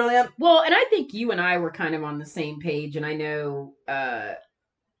 Absolutely brilliant. Well, and I think you and I were kind of on the same page, and I know,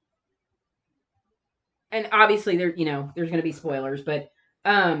 and obviously there's going to be spoilers, but,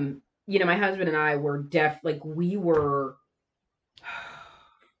 my husband and I were we were,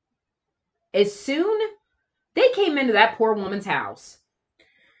 as soon they came into that poor woman's house.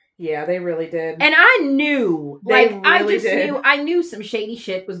 Yeah, they really did. And I knew, I knew some shady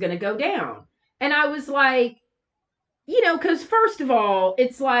shit was going to go down. And I was like, because first of all,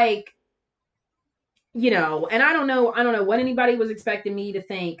 it's like, and I don't know what anybody was expecting me to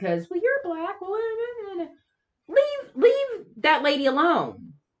think, because, well, you're black. Leave that lady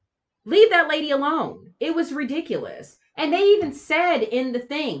alone. Leave that lady alone. It was ridiculous. And they even said in the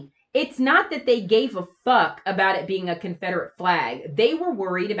thing, it's not that they gave a fuck about it being a Confederate flag. They were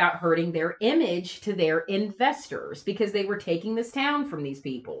worried about hurting their image to their investors because they were taking this town from these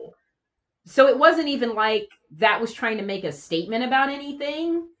people. So it wasn't even like that was trying to make a statement about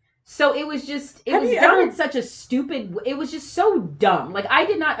anything. So it was just, it was just so dumb. Like, I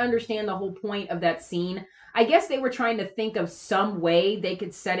did not understand the whole point of that scene. I guess they were trying to think of some way they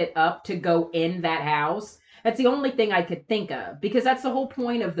could set it up to go in that house. That's the only thing I could think of, because that's the whole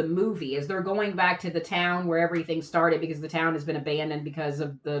point of the movie, is they're going back to the town where everything started, because the town has been abandoned because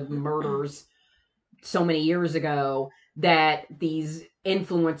of the murders so many years ago, that these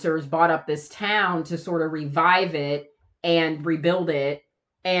influencers bought up this town to sort of revive it and rebuild it.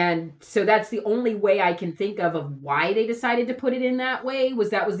 And so that's the only way I can think of why they decided to put it in that way, was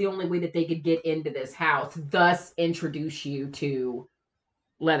that was the only way that they could get into this house, thus introduce you to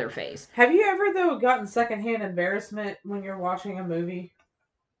Leatherface. Have you ever, though, gotten secondhand embarrassment when you're watching a movie?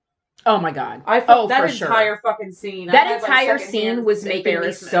 Oh my God. I felt that entire fucking scene. That entire scene was making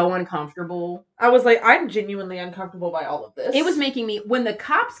me so uncomfortable. I was like, I'm genuinely uncomfortable by all of this. It was making me, when the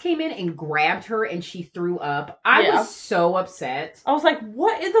cops came in and grabbed her and she threw up, I was so upset. I was like,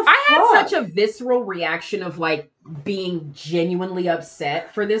 what in the fuck? I had such a visceral reaction of like being genuinely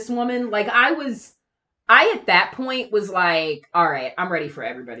upset for this woman. Like, I at that point was like, all right, I'm ready for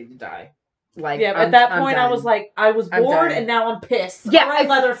everybody to die. Like, yeah, at that point, I was like, I was bored, and now I'm pissed. Yeah, right,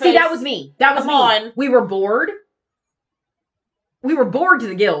 Leatherface. See, that was me. That was me. We were bored. We were bored to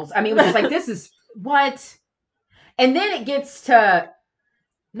the gills. I mean, it was just like, this is what? And then it gets to,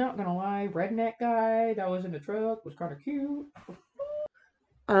 not gonna lie, redneck guy that was in the truck was kind of cute.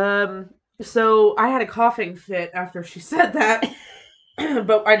 So I had a coughing fit after she said that,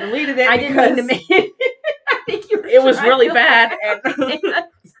 but I deleted it. I didn't mean to make it. I think it was really bad.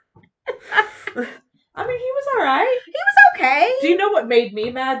 I mean, he was alright. He was okay. Do you know what made me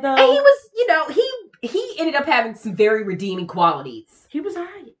mad, though? And he was, he ended up having some very redeeming qualities. He was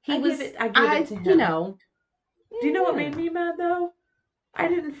alright. I give it to him. Do you know what made me mad, though? I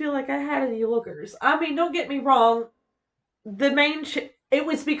didn't feel like I had any lookers. I mean, don't get me wrong. The main it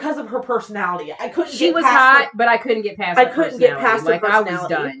was because of her personality. I couldn't. She was hot, but I couldn't get past. I couldn't get past her personality. I was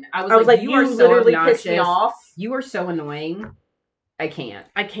done. I was like, you are so literally obnoxious. Pissed me off. You are so annoying. I can't.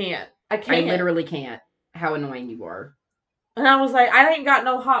 I literally can't. How annoying you are. And I was like, I ain't got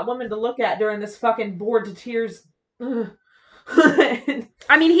no hot woman to look at during this fucking bored to tears. I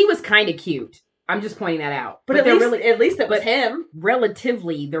mean, he was kind of cute. I'm just pointing that out. But at least it was him.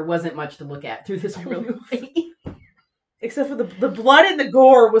 Relatively, there wasn't much to look at through this whole movie. Except for the blood and the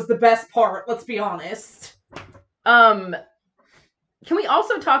gore was the best part, let's be honest. Can we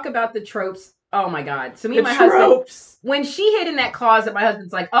also talk about the tropes? Oh my God. So me and my husband, when she hid in that closet, my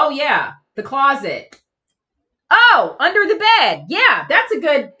husband's like, oh yeah, the closet. Oh, under the bed. Yeah, that's a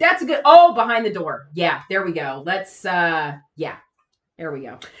good. Oh, behind the door. Yeah, there we go. Let's. Yeah, there we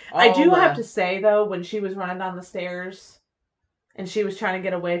go. I do have to say though, when she was running down the stairs, and she was trying to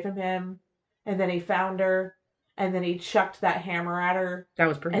get away from him, and then he found her, and then he chucked that hammer at her. That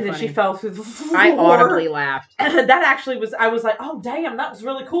was pretty and funny. Then she fell through the floor. I audibly laughed. That actually was, I was like, oh, damn, that was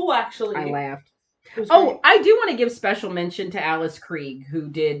really cool, actually. I laughed. Oh, I do want to give special mention to Alice Krige, who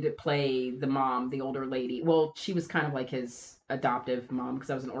did play the mom, the older lady. Well, she was kind of like his adoptive mom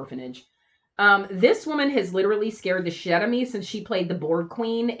because I was an orphanage. This woman has literally scared the shit out of me since she played the Borg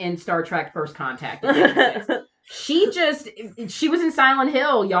Queen in Star Trek First Contact. She was in Silent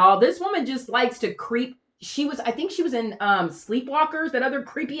Hill, y'all. This woman just likes to creep. I think she was in Sleepwalkers, that other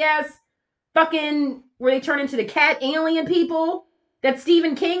creepy ass fucking, where they turn into the cat alien people. That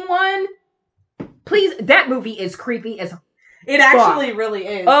Stephen King one. Please, that movie is creepy as it actually really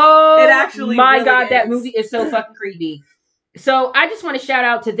is. Oh, it actually my really God, is. That movie is so fucking creepy. So I just want to shout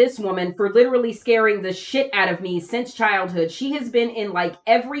out to this woman for literally scaring the shit out of me since childhood. She has been in like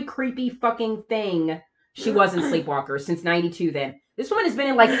every creepy fucking thing. She was in Sleepwalkers since 92 then. This woman has been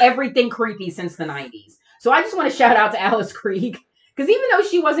in like everything creepy since the 90s. So I just want to shout out to Alice Krige. Because even though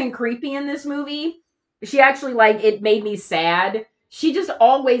she wasn't creepy in this movie, she actually, like, it made me sad. She just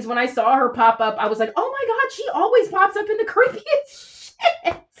always, when I saw her pop up, I was like, oh my God, she always pops up in the creepiest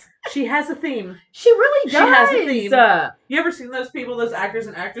shit. She has a theme. She really does. She has a theme. You ever seen those people, those actors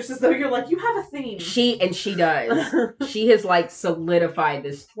and actresses, though? You're like, you have a theme. She does. She has, like, solidified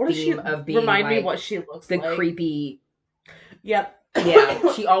this theme of being, remind me what she looks the like. Creepy. Yep.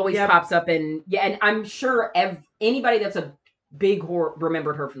 Yeah, she always pops up in, and I'm sure anybody that's a big horror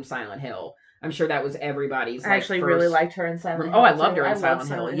remembered her from Silent Hill. I'm sure that was everybody's. I actually really liked her in Silent Hill. Oh, I loved her in Silent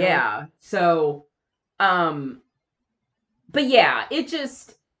Hill. Yeah. So, but yeah, there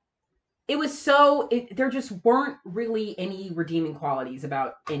just weren't really any redeeming qualities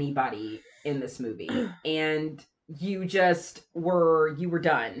about anybody in this movie. And you were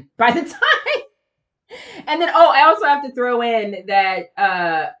done by the time. And then, I also have to throw in that,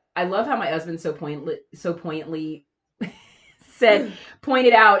 I love how my husband so pointedly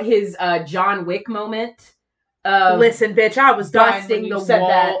pointed out his John Wick moment. Listen, bitch, I was busting the wall.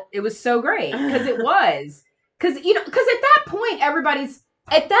 That. It was so great because it was because at that point everybody's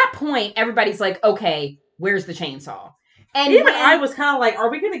like, okay, where's the chainsaw? And even I was kind of like, are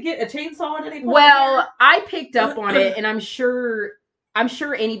we going to get a chainsaw at any point? Well, I picked up on it, and I'm sure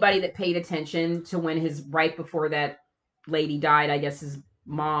anybody that paid attention to when right before that lady died, I guess his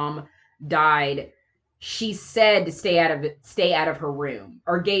mom died. She said to stay out of her room,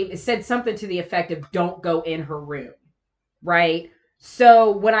 or said something to the effect of "Don't go in her room," right?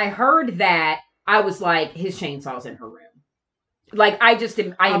 So when I heard that, I was like, "His chainsaw's in her room." Like I'll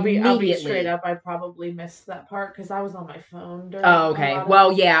be straight up. I probably missed that part because I was on my phone. Oh, okay.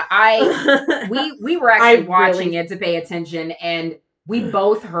 Well, yeah, we were actually watching it to pay attention, and we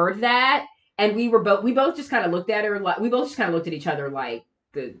both heard that, and we both just kind of looked at her. We both just kind of looked at each other like.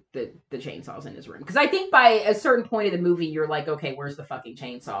 The chainsaw's in his room. Because I think by a certain point of the movie, you're like, okay, where's the fucking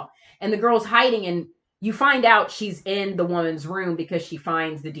chainsaw? And the girl's hiding, and you find out she's in the woman's room because she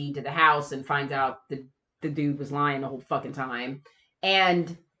finds the deed to the house and finds out the dude was lying the whole fucking time.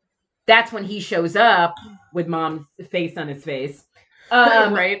 And that's when he shows up with mom's face on his face.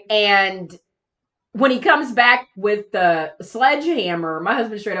 Right. And when he comes back with the sledgehammer, my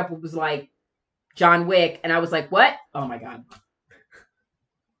husband straight up was like, John Wick. And I was like, what? Oh my God.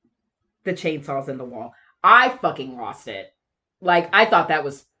 The chainsaw's in the wall. I fucking lost it. Like, I thought that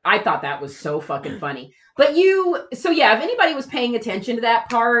was so fucking funny. But if anybody was paying attention to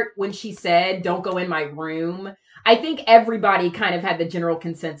that part when she said, don't go in my room, I think everybody kind of had the general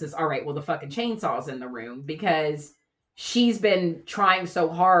consensus, all right, well, the fucking chainsaw's in the room, because she's been trying so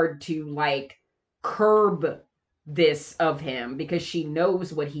hard to, like, curb this of him because she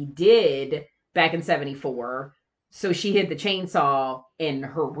knows what he did back in 1974. So she hid the chainsaw in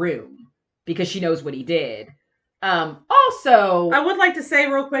her room. Because she knows what he did. Also, I would like to say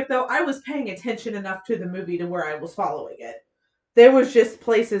real quick, though, I was paying attention enough to the movie to where I was following it. There was just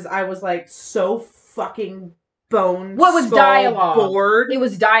places I was like so fucking bored. Dialogue? It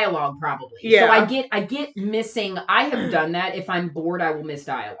was dialogue, probably. Yeah. So I get missing. I have done that. If I'm bored, I will miss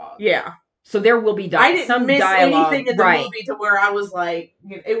dialogue. Yeah. So there will be I didn't miss anything in the movie to where I was like,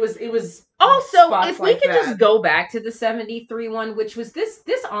 it was. Also, if we could just go back to the 1973 one, which was this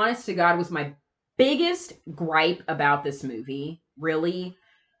honest to God was my biggest gripe about this movie, really.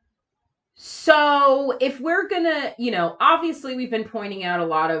 So, if we're gonna, obviously we've been pointing out a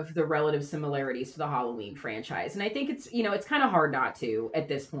lot of the relative similarities to the Halloween franchise. And I think it's kind of hard not to at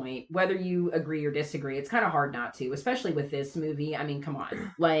this point, whether you agree or disagree. It's kind of hard not to, especially with this movie. I mean, come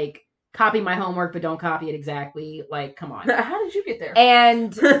on. Like, copy my homework, but don't copy it exactly. Like, come on. How did you get there?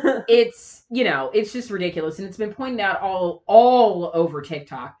 And it's just ridiculous. And it's been pointed out all over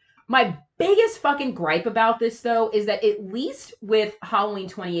TikTok. My biggest fucking gripe about this, though, is that at least with Halloween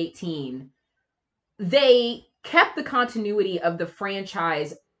 2018, they kept the continuity of the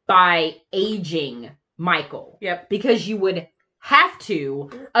franchise by aging Michael. Yep. Because you would have to,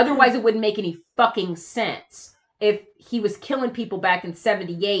 otherwise it wouldn't make any fucking sense. If he was killing people back in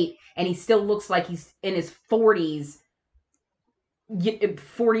 78 and he still looks like he's in his 40s,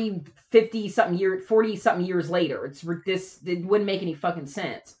 40, 50 something years, 40 something years later, it wouldn't make any fucking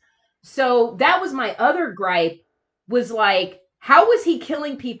sense. So that was my other gripe, was like, how was he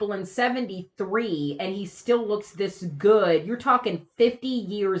killing people in 73 and he still looks this good? You're talking 50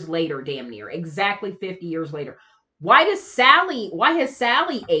 years later, damn near. Exactly 50 years later. Why has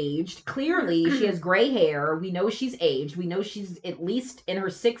Sally aged? Clearly, she has gray hair. We know she's aged. We know she's at least in her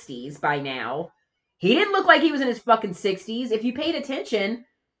 60s by now. He didn't look like he was in his fucking 60s. If you paid attention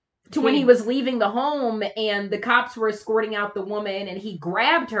to when he was leaving the home and the cops were escorting out the woman and he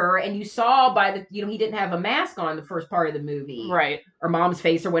grabbed her, and you saw by the, he didn't have a mask on the first part of the movie. Right. Or mom's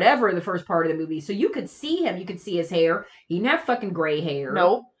face or whatever the first part of the movie. So you could see him. You could see his hair. He didn't have fucking gray hair.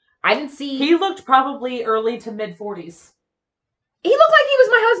 Nope. I didn't see. He looked probably early to mid 40s. He looked like he was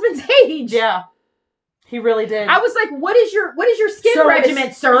my husband's age. Yeah. He really did. I was like, what is your skin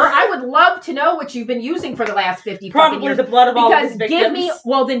regimen, sir? I would love to know what you've been using for the last 50 fucking years. Probably the blood of all of his victims.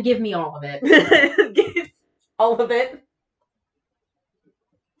 Give me all of it. All of it.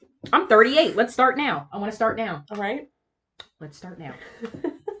 I'm 38. Let's start now. I want to start now. All right. Let's start now.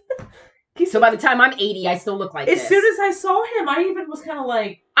 So by the time I'm 80, I still look like this. As soon as I saw him, I even was kind of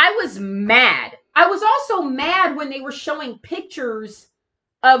like... I was mad. I was also mad when they were showing pictures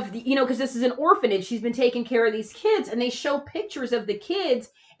of the, because this is an orphanage. She's been taking care of these kids, and they show pictures of the kids,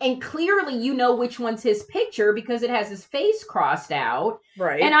 and clearly you know which one's his picture because it has his face crossed out.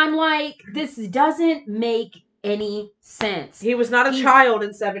 Right. And I'm like, this doesn't make any sense. He was not a child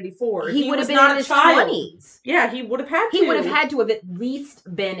in 74. He would have been in his 20s. Yeah, he would have had to. He would have had to have at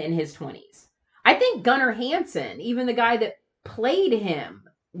least been in his 20s. I think Gunnar Hansen, even the guy that played him,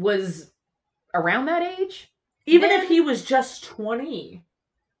 was around that age. Even if he was just 20.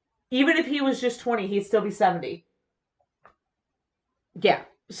 Even if he was just 20, he'd still be 70. Yeah.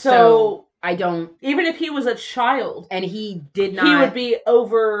 So I don't... Even if he was a child... And he did not... He would be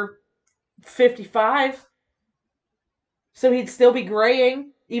over 55. So he'd still be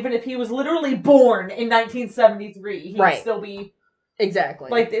graying. Even if he was literally born in 1973. He'd still be... Exactly.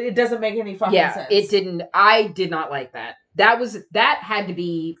 Like, it doesn't make any fucking sense. Yeah, it didn't... I did not like that. That had to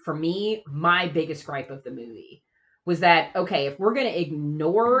be, for me, my biggest gripe of the movie. Was that, okay, if we're going to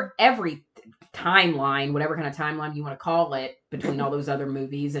ignore every timeline, whatever kind of timeline you want to call it, between all those other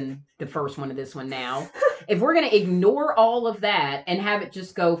movies and the first one and this one now, if we're going to ignore all of that and have it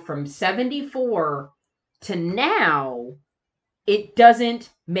just go from 74 to now, it doesn't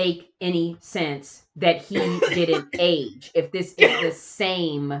make any sense that he didn't age. If this is the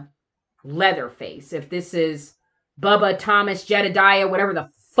same Leatherface, if this is Bubba Thomas Jedediah, whatever the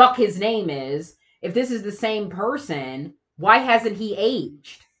fuck his name is, if this is the same person, why hasn't he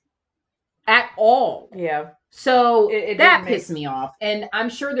aged at all? Yeah. So that pissed me off. And I'm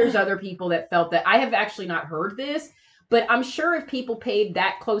sure there's other people that felt that. I have actually not heard this, but I'm sure if people paid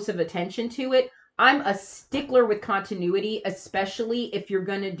that close of attention to it, I'm a stickler with continuity, especially if you're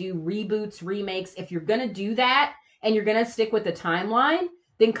going to do reboots, remakes. If you're going to do that and you're going to stick with the timeline,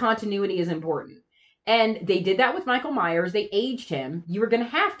 then continuity is important. And they did that with Michael Myers. They aged him. You were going to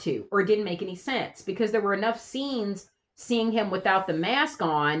have to, or it didn't make any sense because there were enough scenes seeing him without the mask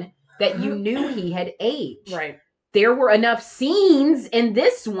on that you knew he had aged. Right. There were enough scenes in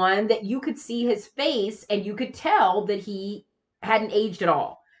this one that you could see his face and you could tell that he hadn't aged at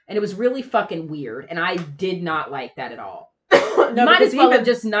all. And it was really fucking weird. And I did not like that at all. No, might as well have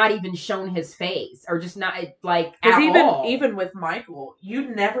just not even shown his face, or just not like at all. Even with Michael,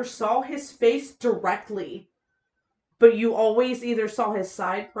 you never saw his face directly, but you always either saw his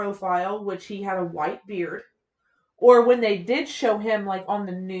side profile, which he had a white beard, or when they did show him like on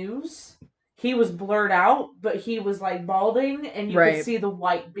the news, he was blurred out, but he was like balding, and you could see the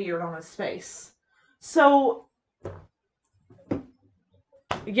white beard on his face. So,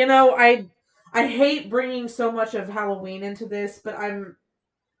 I hate bringing so much of Halloween into this, but I'm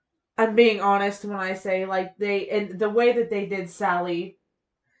being honest when I say, like, and the way that they did Sally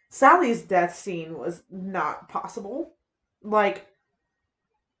Sally's death scene was not possible. Like,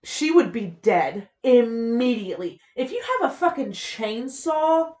 she would be dead immediately. If you have a fucking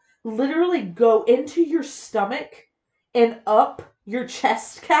chainsaw literally go into your stomach and up your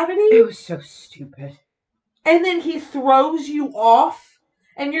chest cavity. It was so stupid. And then he throws you off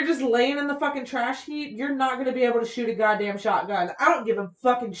and you're just laying in the fucking trash heap, you're not going to be able to shoot a goddamn shotgun. I don't give a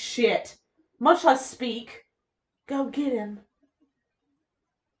fucking shit. Much less speak. Go get him.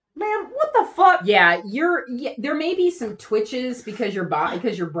 Man, what the fuck? Yeah, there may be some twitches because your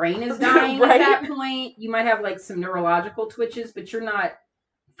brain is dying right? at that point. You might have like some neurological twitches, but you're not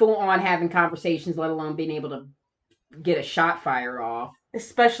full on having conversations, let alone being able to get a shot fired off.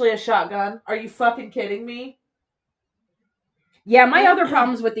 Especially a shotgun. Are you fucking kidding me? Yeah, my other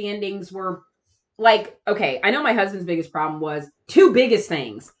problems with the endings were like, okay, I know my husband's biggest problem was two biggest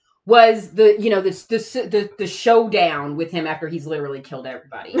things. Was the showdown with him after he's literally killed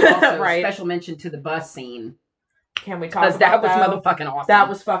everybody. Also, right. Special mention to the bus scene. Can we talk about that? That was motherfucking awesome. That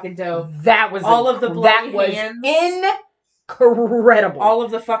was fucking dope. That was all of the bloody hands. Incredible. All of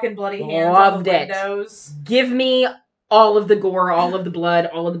the fucking bloody hands. Loved on the it. Windows. Give me all of the gore, all of the blood,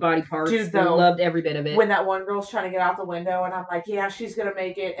 all of the body parts. Dude, though, loved every bit of it. When that one girl's trying to get out the window, and I'm like, yeah, she's gonna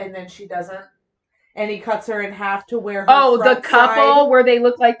make it, and then she doesn't. And he cuts her in half to where her the couple side... where they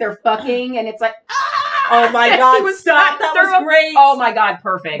look like they're fucking, and it's like, oh my god, stop! That was great. Oh my god,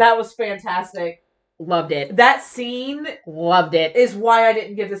 perfect. That was fantastic. Loved it. That scene, loved it. Is why I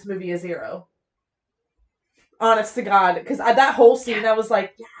didn't give this movie a 0. Honest to God, because that whole scene, I was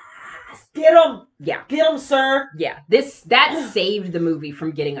like, yes, get him, yeah, get him, sir. Yeah, that saved the movie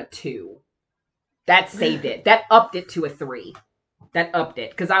from getting a 2. That saved it. That upped it to a 3. That upped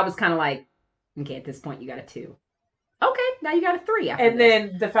it because I was kind of like, okay, at this point you got a 2. Okay, now you got a 3. And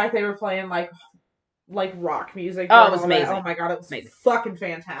then the fact they were playing like rock music. Oh, it was amazing. Oh my god, it was amazing. Fucking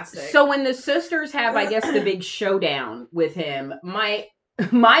fantastic. So when the sisters have, I guess, the big showdown with him, my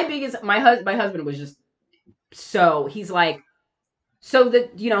husband was just he's like, so the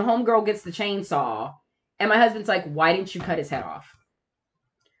homegirl gets the chainsaw, and my husband's like, why didn't you cut his head off?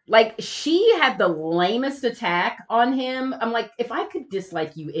 Like, she had the lamest attack on him. I'm like, if I could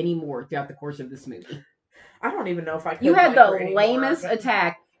dislike you any more throughout the course of this movie. I don't even know if I could. You had the lamest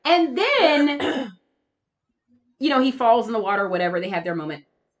attack. And then, he falls in the water or whatever. They have their moment.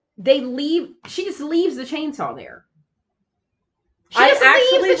 She just leaves the chainsaw there. I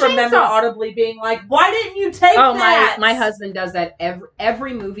actually remember audibly being like, why didn't you take that? My husband does that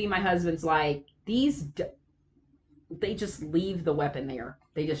every movie. My husband's like, they just leave the weapon there.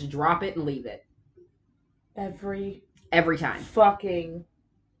 They just drop it and leave it. Every time. Fucking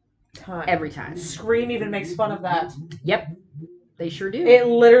time. Every time. Scream even makes fun of that. Yep. They sure do. It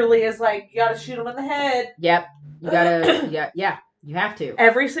literally is like, you gotta shoot him in the head. Yep. You gotta, yeah, you have to.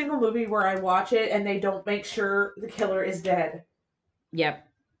 Every single movie where I watch it and they don't make sure the killer is dead. Yep.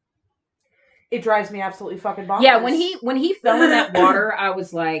 It drives me absolutely fucking bonkers. Yeah, when he fell in that water, I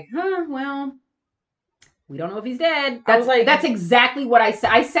was like, well, we don't know if he's dead. That's exactly what I said.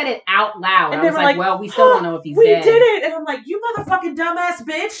 I said it out loud. And I was like, well, we still don't know if he's dead. We did it! And I'm like, you motherfucking dumbass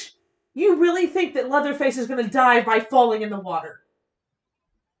bitch! You really think that Leatherface is gonna die by falling in the water?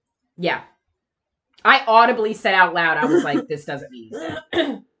 Yeah. I audibly said out loud, I was like, this doesn't mean he's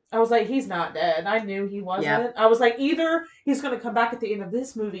dead. I was like, he's not dead. I knew he wasn't. Yep. I was like, either he's going to come back at the end of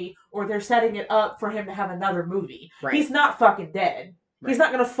this movie, or they're setting it up for him to have another movie. Right. He's not fucking dead. Right. He's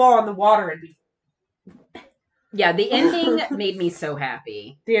not going to fall in the water and be... Yeah, the ending made me so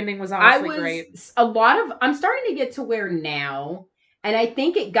happy. The ending was honestly great. I'm starting to get to where now, and I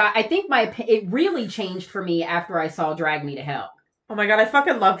think it really changed for me after I saw Drag Me to Hell. Oh my god, I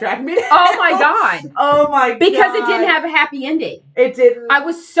fucking love Drag Me to Hell. Oh my god. Oh my god. Because it didn't have a happy ending. It didn't. I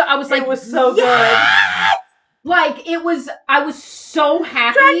was like, it was so yes! Good. Like, I was so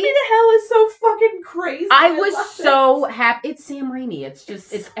happy. Drag Me to Hell is so fucking crazy. I was so happy. It's Sam Raimi.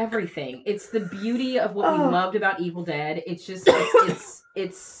 It's everything. It's the beauty of what we loved about Evil Dead. It's just,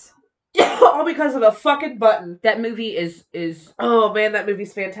 it's all because of a fucking button. That movie is oh man, that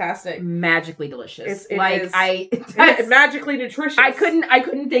movie's fantastic. Magically delicious. It like is. Magically nutritious. I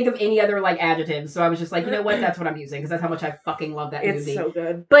couldn't think of any other like adjectives, so I was just like, you know what, that's what I'm using because that's how much I fucking love that movie. It's so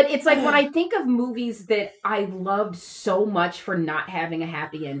good. But it's like when I think of movies that I loved so much for not having a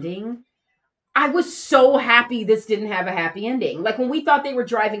happy ending, I was so happy this didn't have a happy ending. Like when we thought they were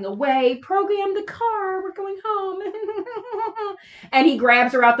driving away, program the car, we're going home. And he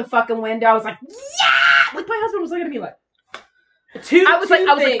grabs her out the fucking window. I was like, yeah! Like my husband was looking at me like, I was like,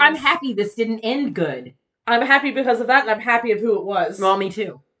 I'm happy this didn't end good. I'm happy because of that, and I'm happy of who it was. Well, me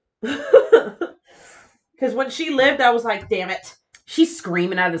too. Because when she lived, I was like, damn it. She's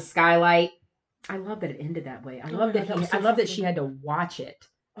screaming out of the skylight. I love that it ended that way. I Oh love my that God, that was so I love that fucking she had to watch it.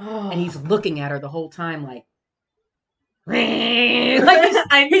 Oh. And he's looking at her the whole time like like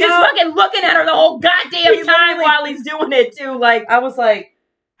I he's just know. fucking looking at her the whole goddamn He time literally- while he's doing it too. Like I was like,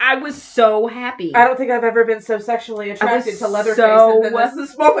 I was so happy. I don't think I've ever been so sexually attracted to Leatherface so than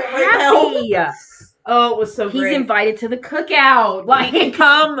this moment right now. happy. Oh, it was so He's great. invited to the cookout. Like,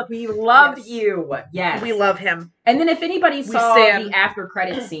 Come. we love Yes. you. Yes. We love him. And then if anybody We saw stand. the after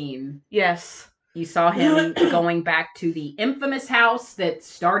credit scene, Yes. you saw him going back to the infamous house that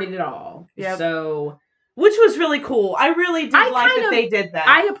started it all. Yep. So Which was really cool. I really did I like kind that of- they did that.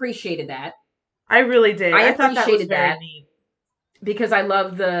 I apprecited that I really did. I thought that was appreciated very that. neat. because I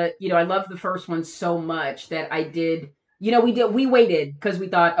love the first one so much that I did. We waited because we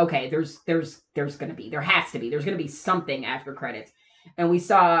thought, okay, there's has to be something after credits. And we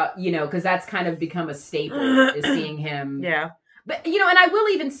saw, because that's kind of become a staple is seeing him. Yeah. But, and I will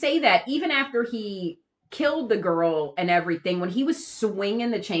even say that even after he killed the girl and everything, when he was swinging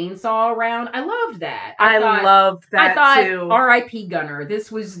the chainsaw around, I loved that. I loved that I thought, too. R.I.P. Gunner.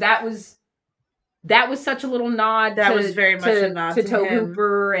 That was such a little nod. That was very much a nod to Tobe him.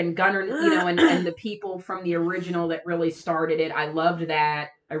 Hooper and Gunner, and the people from the original that really started it. I loved that.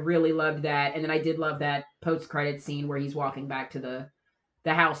 I really loved that. And then I did love that post-credit scene where he's walking back to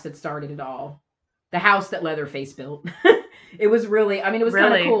the house that started it all. The house that Leatherface built. It was really, it was kind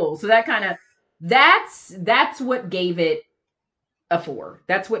of Really? cool. So that kind of, that's what gave it a 4.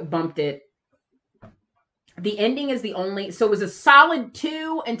 That's what bumped it. The ending is the only, so it was a solid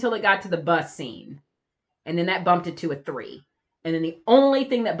 2 until it got to the bus scene. And then that bumped it to a 3. And then the only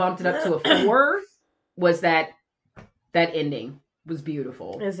thing that bumped it up to a 4 was that ending was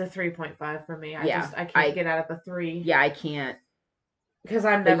beautiful. It's a 3.5 for me. I Yeah, can't get out of the 3. Yeah, I can't. Because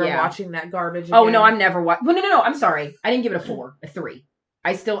I'm But never yeah. watching that garbage again. Oh, no, I'm never watching. Well, no, I'm sorry. I didn't give it a 4, a 3.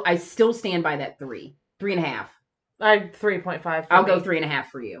 I still stand by that 3. 3.5. 3.5 for I'll me. go 3.5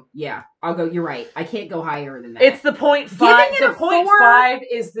 for you. Yeah, I'll go. You're right. I can't go higher than that. It's the 0.5. Giving it The a 4? 0.5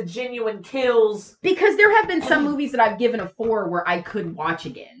 is the genuine kills. Because there have been some movies that I've given a 4 where I could watch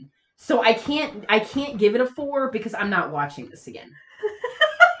again. So I can't give it a 4 because I'm not watching this again.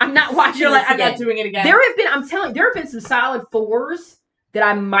 I'm not watching You're this like, I'm again. not doing it again. I'm telling you, there have been some solid 4s that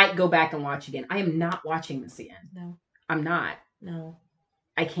I might go back and watch again. I am not watching this again. No. I'm not. No.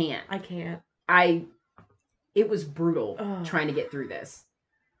 I can't. I can't. It was brutal Ugh. trying to get through this.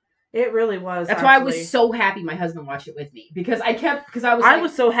 It really was. That's why I actually. was so happy my husband watched it with me because I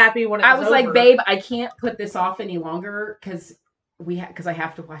was so happy when it I was was over. like, babe, I can't put this off any longer because I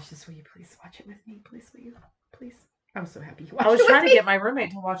have to watch this. Will you please watch it with me? Please, will you? Please. I was so happy you watched I was it with trying to me. get my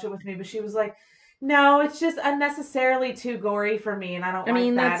roommate to watch it with me, but she was like, no, it's just unnecessarily too gory for me, and I don't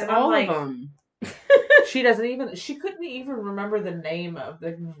like that. That's And I'm all like, of them. she couldn't even remember the name of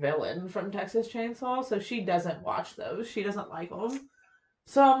the villain from Texas Chainsaw, so she doesn't watch those. She doesn't like them.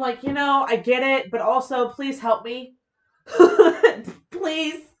 So I'm like, I get it, but also, please help me.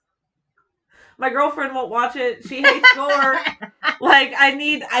 Please. My girlfriend won't watch it. She hates gore. Like, I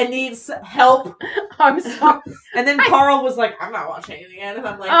need help. I'm sorry. And then Carl was like, I'm not watching it again. And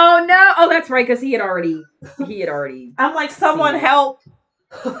I'm like, Oh no! Oh, that's right, because he had already I'm like, someone See. help.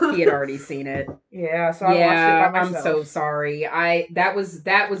 he had already seen it. Yeah, so I Yeah, watched it by I'm myself. so sorry. That was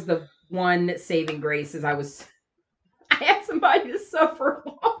the one saving grace is I had somebody to suffer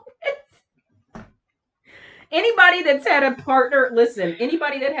along with. Anybody that's had a partner, listen,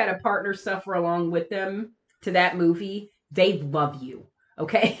 anybody that had a partner suffer along with them to that movie, they love you.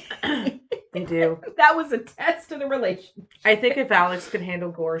 Okay? They do. That was a test to the relationship. I think if Alex could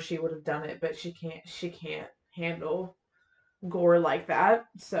handle gore, she would have done it, but she can't handle gore like that.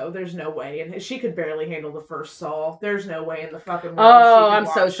 So there's no way. And she could barely handle the first Saw. There's no way in the fucking world. Oh, she I'm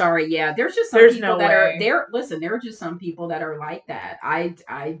could so watch. sorry. Yeah, there's just some There's people no that way. are there. Listen, there are just some people that are like that. I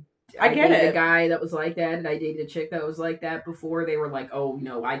get dated it. a guy that was like that, and I dated a chick that was like that before. They were like, "Oh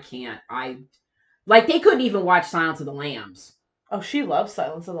no, I can't." They couldn't even watch Silence of the Lambs. Oh, she loves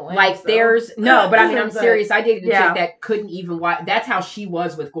Silence of the Lambs. Like though. there's no, but I mean, I'm But- serious. I dated a yeah. chick that couldn't even watch. That's how she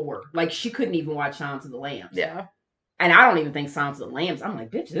was with gore. Like she couldn't even watch Silence of the Lambs. Yeah. And I don't even think Silence of the Lambs. I'm like,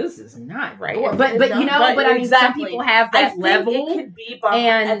 bitch, this is not Right. gore. But But I mean, exactly. some people have I that think level. it could be behind,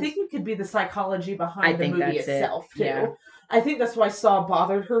 and- I think it could be the psychology behind I the think movie that's it. itself too. Yeah. I think that's why Saw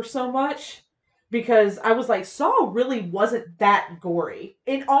bothered her so much. Because I was like, Saw really wasn't that gory.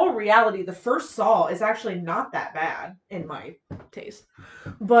 In all reality, the first Saw is actually not that bad, in my taste.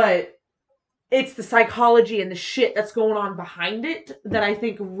 But it's the psychology and the shit that's going on behind it that I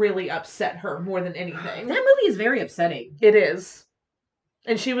think really upset her more than anything. That movie is very upsetting. It is.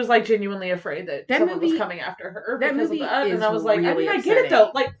 And she was like genuinely afraid that someone was coming after her because of that. And I was like, I mean, I get it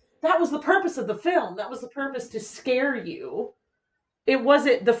though. Like, that was the purpose of the film. That was the purpose, to scare you. It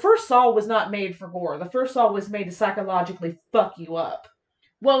wasn't, the first Saw was not made for gore. The first Saw was made to psychologically fuck you up.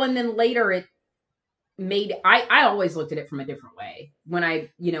 Well, and then later it made, I always looked at it from a different way. When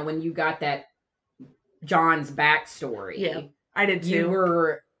when you got that John's backstory. Yeah, I did too. You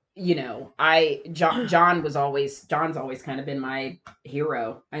were, John's always kind of been my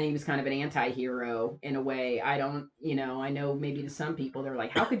hero. I think he was kind of an anti-hero in a way. I don't, I know maybe to some people they're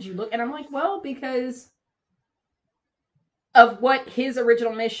like, how could you look? And I'm like, well, because of what his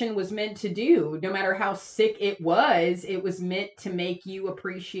original mission was meant to do. No matter how sick it was meant to make you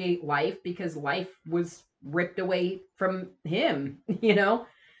appreciate life because life was ripped away from him,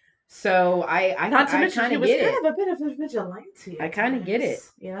 So I not to mention he was kind of a bit of a vigilante. I kind of get it.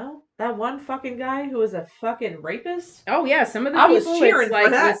 That one fucking guy who was a fucking rapist. Oh yeah, some of the people was cheering like,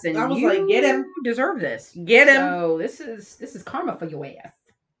 for that. Listen, I was like, get him, deserve this, get him. So this is karma for your ass.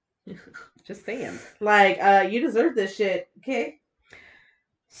 Just saying. Like, you deserve this shit, okay?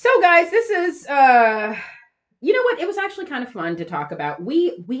 So guys, this is you know what? It was actually kind of fun to talk about.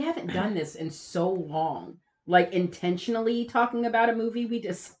 We haven't done this in so long. Like intentionally talking about a movie we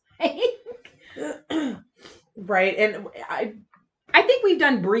dislike. Right, and I think we've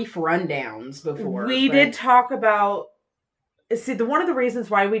done brief rundowns before. We did talk about. See, one of the reasons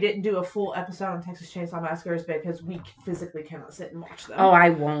why we didn't do a full episode on Texas Chainsaw Massacre is because we physically cannot sit and watch them. Oh, I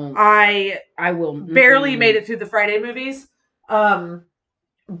won't. I will. Barely made it through the Friday movies.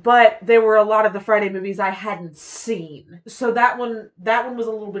 But there were a lot of the Friday movies I hadn't seen. So that one was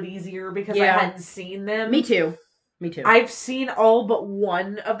a little bit easier because I hadn't seen them. Me too. I've seen all but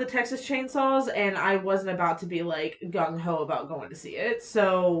one of the Texas Chainsaws, and I wasn't about to be like gung-ho about going to see it.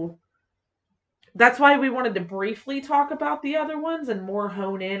 So that's why we wanted to briefly talk about the other ones and more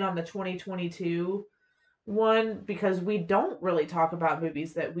hone in on the 2022 one, because we don't really talk about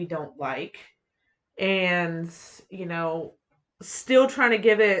movies that we don't like. And, still trying to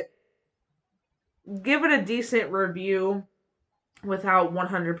give it a decent review without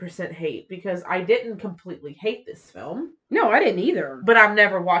 100% hate, because I didn't completely hate this film. No, I didn't either. But I'm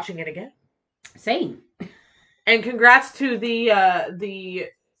never watching it again. Same. And congrats to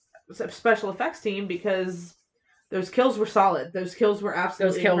the special effects team, because those kills were solid. Those kills were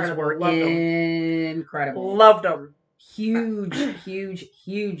absolutely incredible. Those kills were incredible. Loved them. Huge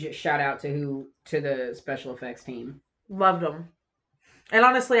shout out to the special effects team. Loved them. And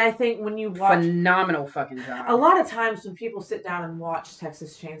honestly, I think when you watch... Phenomenal fucking job. A lot of times when people sit down and watch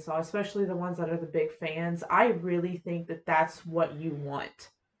Texas Chainsaw, especially the ones that are the big fans, I really think that that's what you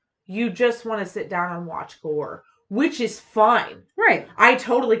want. You just want to sit down and watch gore, which is fine. Right. I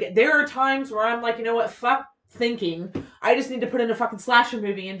totally get... There are times where I'm like, you know what, fuck thinking. I just need to put in a fucking slasher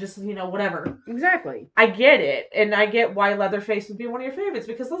movie and just, whatever. Exactly. I get it. And I get why Leatherface would be one of your favorites,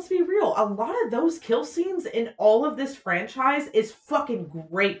 because let's be real, a lot of those kill scenes in all of this franchise is fucking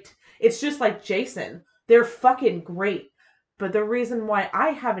great. It's just like Jason. They're fucking great. But the reason why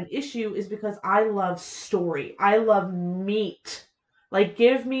I have an issue is because I love story. I love meat. Like,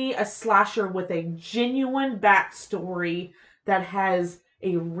 give me a slasher with a genuine backstory that has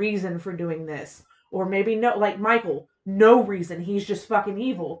a reason for doing this. Or maybe no, like Michael, no reason. He's just fucking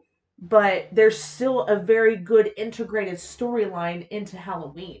evil. But there's still a very good integrated storyline into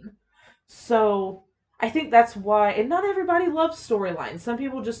Halloween. So I think that's why, and not everybody loves storylines. Some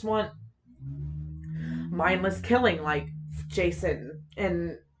people just want mindless killing like Jason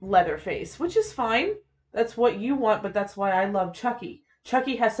and Leatherface, which is fine. That's what you want, but that's why I love Chucky.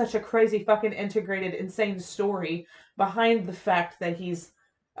 Chucky has such a crazy fucking integrated, insane story behind the fact that he's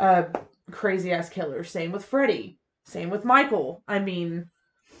crazy ass killer. Same with Freddy. Same with Michael. I mean,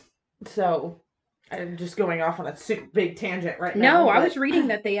 so I'm just going off on a super big tangent right now. No, I was reading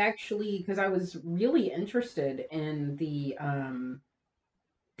that they actually, because I was really interested in the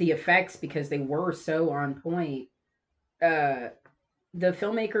effects because they were so on point. The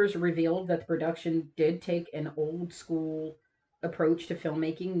filmmakers revealed that the production did take an old school approach to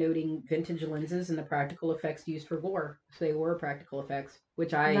filmmaking, noting vintage lenses and the practical effects used for gore. So they were practical effects,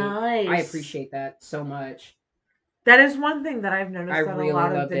 which I appreciate that so much. That is one thing that I've noticed that really a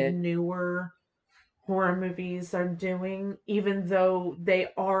lot of the newer horror movies are doing, even though they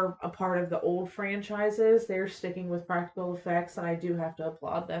are a part of the old franchises, they're sticking with practical effects, and I do have to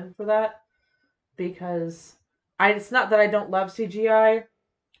applaud them for that, because it's not that I don't love CGI,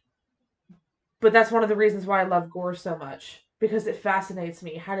 but that's one of the reasons why I love gore so much. Because it fascinates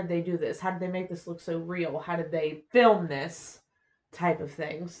me. How did they do this? How did they make this look so real? How did they film this type of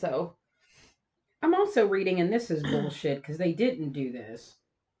thing? So I'm also reading, and this is bullshit because they didn't do this.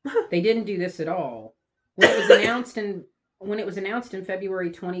 They didn't do this at all. When it was announced in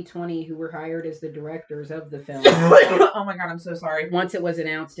February 2020, who were hired as the directors of the film. Oh my god, I'm so sorry. Once it was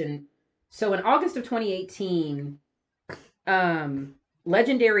announced in August of 2018,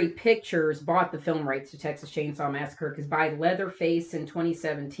 Legendary Pictures bought the film rights to Texas Chainsaw Massacre because by Leatherface in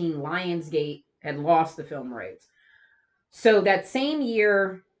 2017, Lionsgate had lost the film rights. So that same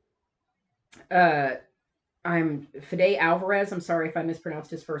year, Fede Alvarez, I'm sorry if I mispronounced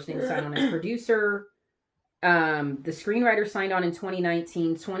his first name, signed on as producer. The screenwriter signed on in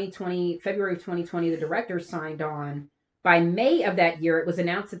 2019. February of 2020, the director signed on. By May of that year, it was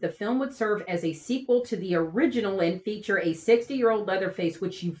announced that the film would serve as a sequel to the original and feature a 60-year-old Leatherface,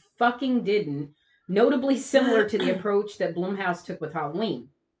 which you fucking didn't, notably similar to the approach that Blumhouse took with Halloween.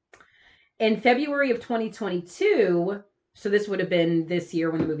 In February of 2022, so this would have been this year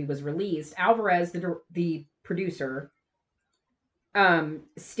when the movie was released, Alvarez, the producer,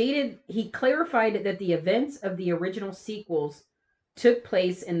 stated he clarified that the events of the original sequels took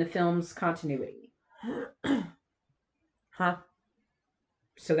place in the film's continuity. Huh?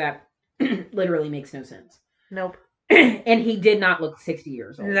 So that literally makes no sense. Nope. And he did not look 60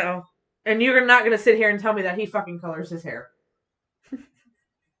 years old. No. And you're not going to sit here and tell me that he fucking colors his hair.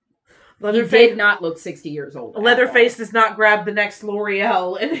 Leatherface, he did not look 60 years old. Leatherface does not grab the next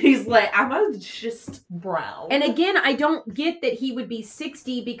L'Oreal and he's like, I'm just brown. And again, I don't get that he would be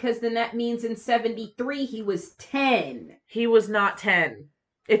 60 because then that means in 73 he was 10. He was not 10.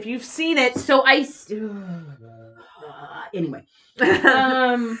 If you've seen it. So anyway.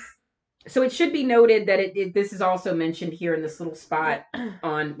 So it should be noted that this is also mentioned here in this little spot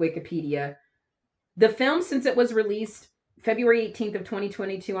on Wikipedia. The film, since it was released February 18th of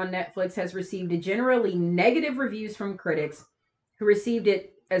 2022 on Netflix, has received generally negative reviews from critics who received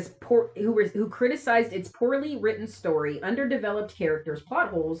it as who criticized its poorly written story, underdeveloped characters, plot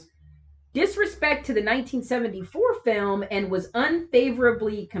holes, disrespect to the 1974 film, and was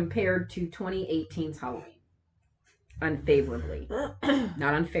unfavorably compared to 2018's Halloween. Unfavorably,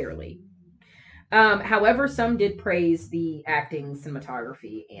 not unfairly. However, some did praise the acting,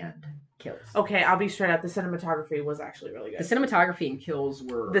 cinematography, and kills. Okay, I'll be straight up. The cinematography was actually really good. The cinematography and kills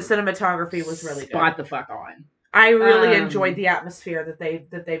were... The cinematography was really good. Spot the fuck on. I really enjoyed the atmosphere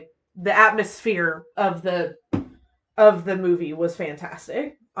the atmosphere of the movie was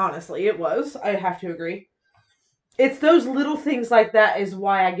fantastic. Honestly, it was. I have to agree. It's those little things like that is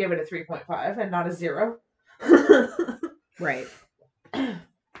why I give it a 3.5 and not a 0. Right.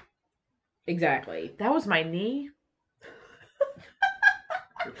 Exactly. That was my knee.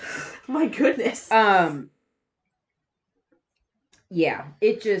 My goodness. Yeah,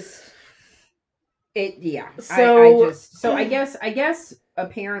 So I guess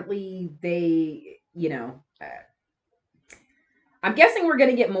apparently they, I'm guessing we're going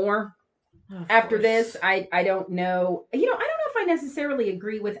to get more after this. I don't know. I don't know if I necessarily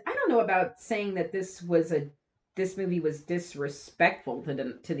agree with, I don't know about saying that this movie was disrespectful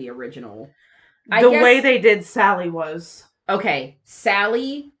to the original. The way they did Sally was. Okay,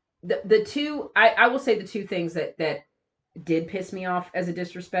 Sally, the two, I will say the two things that did piss me off as a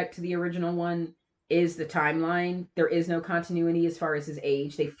disrespect to the original one is the timeline. There is no continuity as far as his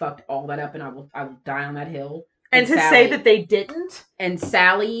age. They fucked all that up, and I will die on that hill. And to say that they didn't? And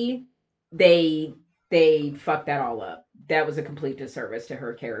Sally, they fucked that all up. That was a complete disservice to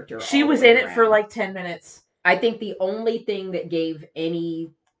her character. She was in it for like 10 minutes. I think the only thing that gave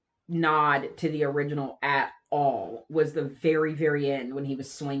any nod to the original at all was the very, very end when he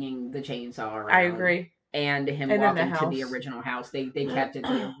was swinging the chainsaw around. I agree. And him walking to the original house. They kept it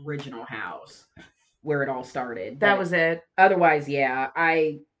to the original house where it all started. That was it. Otherwise,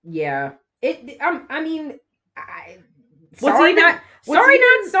 sorry, not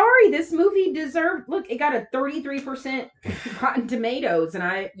sorry. This movie deserved. Look, it got a 33% Rotten Tomatoes,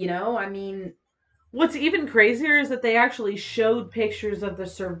 and what's even crazier is that they actually showed pictures of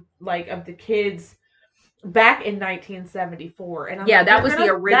the kids back in 1974, and that was the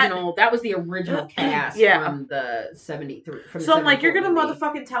original. That was the original cast from the 73. So I'm like, you're gonna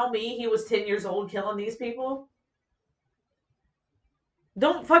motherfucking tell me he was 10 years old killing these people?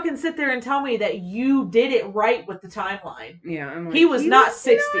 Don't fucking sit there and tell me that you did it right with the timeline. Yeah, he was not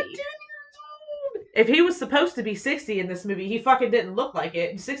 60. Not 10 years old. If he was supposed to be 60 in this movie, he fucking didn't look like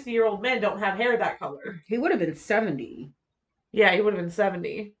it. 60-year-old men don't have hair that color. He would have been 70. Yeah, he would have been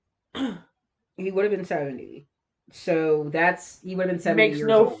 70. He would have been 70. So he would have been 70 Makes years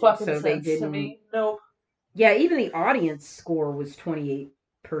no old. fucking so sense they didn't, to me. Nope. Yeah, even the audience score was 28%.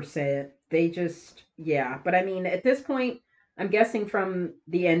 They just, but at this point, I'm guessing from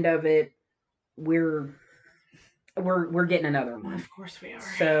the end of it, we're getting another one. Of course we are.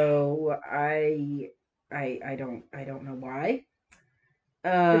 So I don't know why.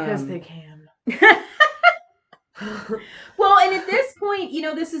 Because they can. Well, and at this point,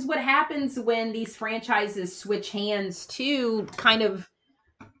 this is what happens when these franchises switch hands too, kind of,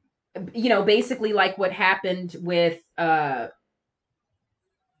 basically like what happened with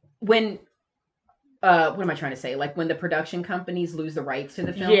when what am I trying to say? Like when the production companies lose the rights to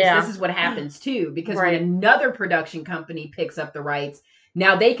the films, this is what happens too, because when another production company picks up the rights,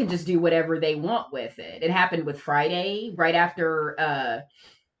 now they can just do whatever they want with it. It happened with Friday right after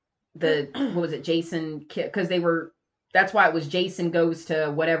what was it, Jason, because that's why it was Jason Goes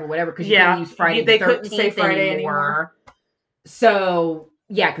to whatever, because you couldn't use Friday the 13th couldn't say Friday anymore. So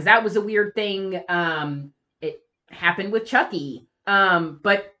yeah, because that was a weird thing. It happened with Chucky,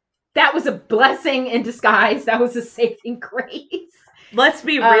 but that was a blessing in disguise. That was a saving grace. Let's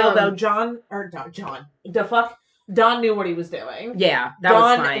be real though, Don knew what he was doing. Yeah, that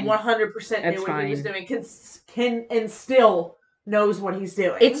was fine. Don 100% knew what he was doing. Can and still knows what he's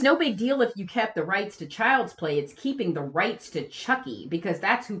doing. It's no big deal if you kept the rights to Child's Play. It's keeping the rights to Chucky, because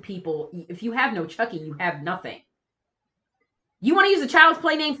that's who people. If you have no Chucky, you have nothing. You want to use the Child's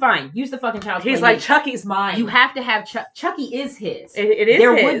Play name? Fine. Use the fucking Child's Play name. He's like, Chucky's mine. You have to have Chucky is his. It is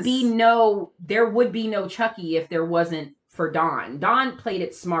there his. There would be no Chucky if there wasn't for Don. Don played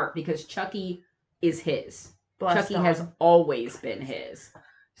it smart because Chucky is his. Bless Chucky Don. Has always been his.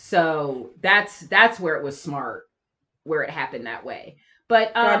 So that's where it was smart, where it happened that way.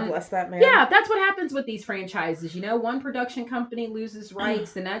 But God bless that man. Yeah, that's what happens with these franchises. One production company loses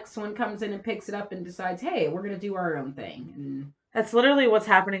rights, the next one comes in and picks it up and decides, hey, we're going to do our own thing. And that's literally what's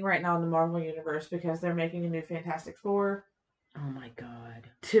happening right now in the Marvel Universe, because they're making a new Fantastic Four. Oh my God.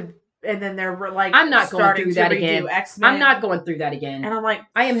 And then they're like, I'm not going through that again. X-Men. I'm not going through that again. And I'm like,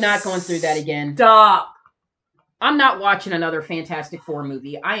 I am not going through that again. Stop. I'm not watching another Fantastic Four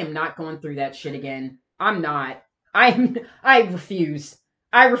movie. I am not going through that shit again. I'm not. I refuse.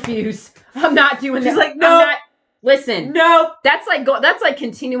 I'm not doing this. She's like, no. Listen. No. That's like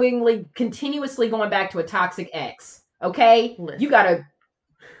continuously going back to a toxic ex. Okay? Listen. You gotta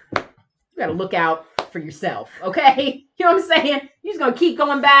look out for yourself. Okay? You know what I'm saying? You're just gonna keep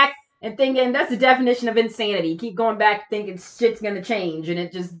going back and thinking that's the definition of insanity. Keep going back thinking shit's gonna change, and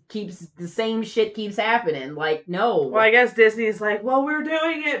it just the same shit keeps happening. Like, no. Well, I guess Disney's like, well, we're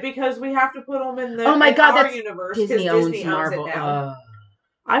doing it because we have to put them in the our universe. Disney owns Marvel. It now.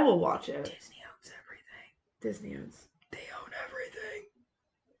 I will watch it. Disney owns everything. They own everything.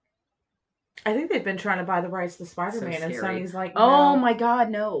 I think they've been trying to buy the rights to Spider-Man, so and Sony's like, no. Oh my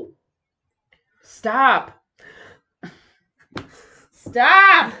God, no. Stop.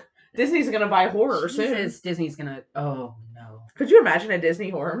 Disney's gonna buy horror soon. Disney's gonna. Oh no. Could you imagine a Disney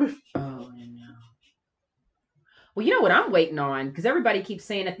horror movie? Oh no. Well, you know what I'm waiting on, because everybody keeps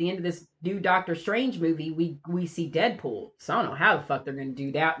saying at the end of this new Doctor Strange movie we see Deadpool. So I don't know how the fuck they're gonna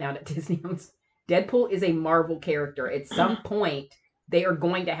do that now that Disney owns. Deadpool is a Marvel character. At some point, they are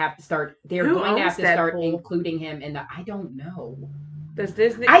going to have to start. They're going to have to start including him in the. I don't know. Does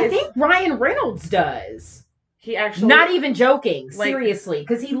Disney? I think Ryan Reynolds does. He actually, not even joking, seriously,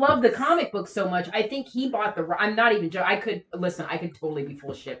 because he loved the comic book so much. I think he bought the. I'm not even joking. I could totally be full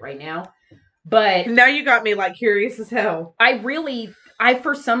of shit right now, but now you got me like curious as hell. I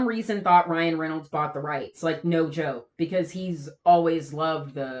for some reason thought Ryan Reynolds bought the rights, like no joke, because he's always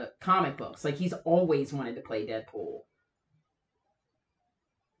loved the comic books. Like he's always wanted to play Deadpool.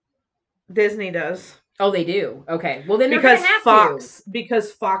 Disney does. Oh, they do. Okay. Well, then because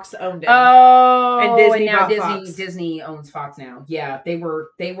Fox owned it. Oh, and now Fox. Disney owns Fox now. Yeah, they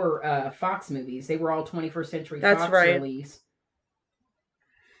were Fox movies. They were all 21st Century That's Fox right. release.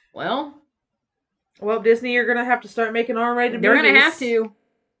 Well, Disney, you're gonna have to start making R-rated movies. They're gonna have to.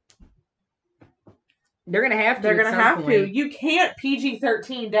 They're gonna have to. You can't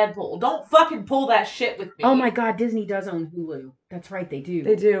PG-13 Deadpool. Don't fucking pull that shit with me. Oh my God, Disney does own Hulu. That's right, they do.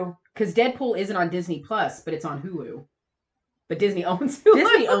 They do. Because Deadpool isn't on Disney Plus, but it's on Hulu. But Disney owns Hulu.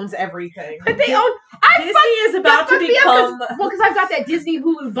 Disney owns everything. But they own. Disney is about to become. Because I've got that Disney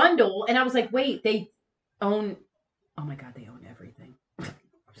Hulu bundle, and I was like, wait, they own. Oh my God, they own everything. I'm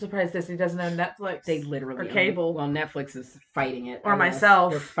surprised Disney doesn't own Netflix. They literally or cable. Well, Netflix is fighting it. Or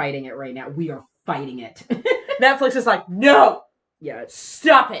myself. They're fighting it right now. We are fighting it. Netflix is like, no. Yeah,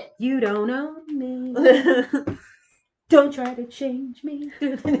 stop it. You don't own me. Don't try to change me.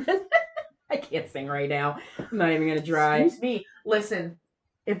 I can't sing right now. I'm not even gonna try. Excuse me. Listen,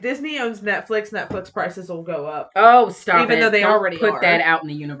 if Disney owns Netflix prices will go up. Oh, stop Even though they already put that out in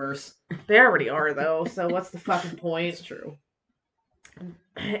the universe. They already are, though. So what's the fucking point? It's true.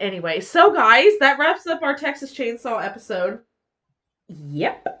 Anyway, so guys, that wraps up our Texas Chainsaw episode.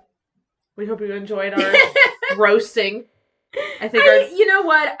 Yep. We hope you enjoyed our roasting. You know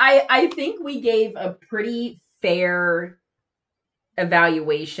what? I think we gave a pretty fair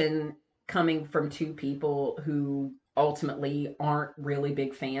evaluation coming from two people who ultimately aren't really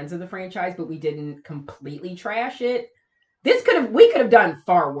big fans of the franchise, but we didn't completely trash it. We could have done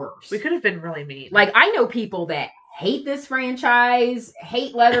far worse. We could have been really mean. Like, I know people that hate this franchise,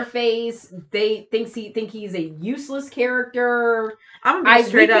 hate Leatherface. They think he's a useless character. I'm gonna be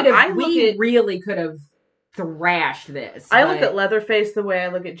straight up. We really could have thrashed this. I look at Leatherface the way I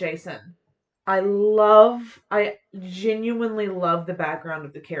look at Jason. I genuinely love the background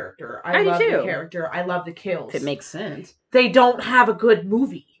of the character. I love the character. I love the kills. If it makes sense. They don't have a good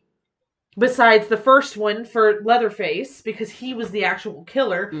movie. Besides the first one for Leatherface, because he was the actual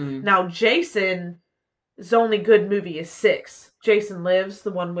killer. Mm. Now, Jason's only good movie is 6. Jason Lives,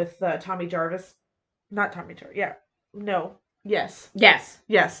 the one with Tommy Jarvis. Not Tommy Jarvis. Yeah. No. Yes. Yes.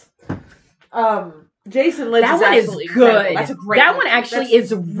 Yes. Jason Lives that is one absolutely is good. Incredible. That's a great That movie. one actually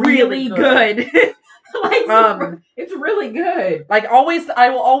is really good. Like, it's really good. Like, I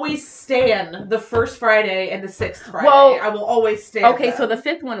will always stand the first Friday and the 6th Friday. Well, I will always stand Okay, them. so the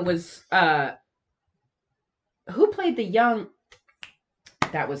 5th one was, who played the young...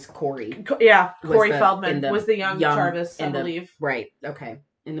 That was Corey. Yeah, Corey Feldman was the young Jarvis, I believe. Right, okay.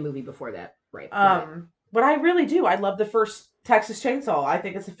 In the movie before that, right. But I really do. I love the first Texas Chainsaw. I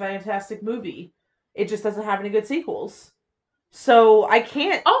think it's a fantastic movie. It just doesn't have any good sequels. So I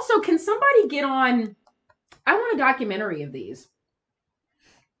can't... Also, can somebody get on... I want a documentary of these.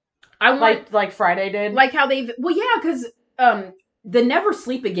 I want... Like Friday did? Like how they've... Well, yeah, because the Never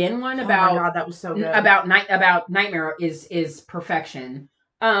Sleep Again one about... Oh my God, that was so good. About Nightmare is perfection.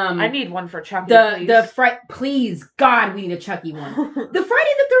 I need one for Chucky, please. Please, God, we need a Chucky one. The Friday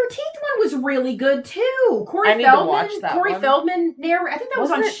the 13th one was really good too. Corey Feldman narrated. I think that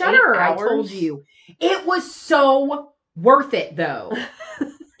was on Shudder. I told you. It was so worth it though.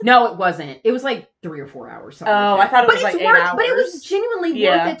 No, it wasn't. It was like 3 or 4 hours. I thought it was like 8 hours. But it was genuinely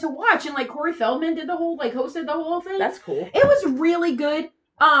worth it to watch. And like Corey Feldman did hosted the whole thing. That's cool. It was really good.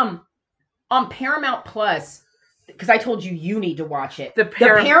 On Paramount Plus. Because I told you need to watch it. The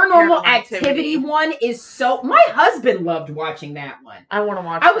Paranormal Activity one is so... My husband loved watching that one. I want to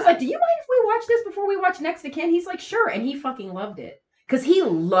watch I was like, do you mind if we watch this before we watch Next of Kin? He's like, sure. And he fucking loved it. Because he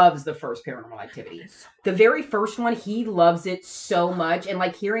loves the first Paranormal Activity. The very first one, he loves it so much. And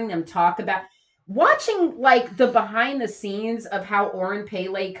like hearing them talk about... Watching like the behind the scenes of how Oren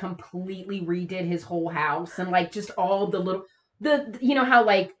Pele completely redid his whole house. And like just all the little... You know how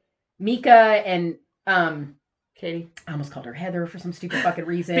like Mika and... Katie. I almost called her Heather for some stupid fucking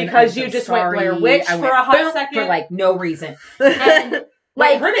reason. Because you just went Blair Witch for a hot second? For like no reason. And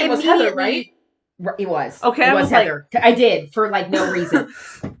like her name was Heather, right? It was. Okay, it was Heather. Like... I did for like no reason.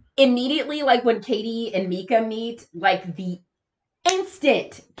 Immediately, like when Katie and Mika meet, like the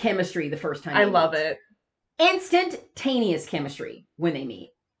instant chemistry the first time. I love it. Instantaneous chemistry when they meet.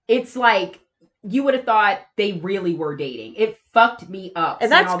 It's like you would have thought they really were dating. It fucked me up.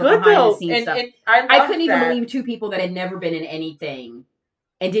 And that's good though. And I couldn't even believe two people that had never been in anything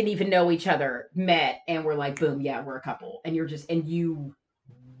and didn't even know each other met and were like, boom, yeah, we're a couple. And you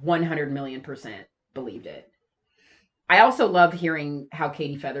 100,000,000% believed it. I also loved hearing how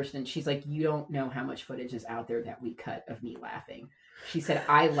Katie Featherston, she's like, you don't know how much footage is out there that we cut of me laughing. She said,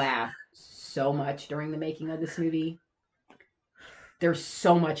 I laughed so much during the making of this movie. There's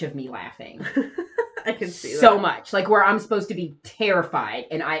so much of me laughing. I can see that. So much. Like where I'm supposed to be terrified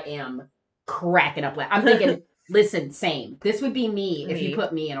and I am cracking up. I'm thinking, listen, same. This would be me if you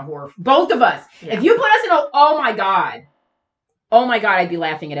put me in a horror. Both of us. Yeah. If you put us in a, oh my God, I'd be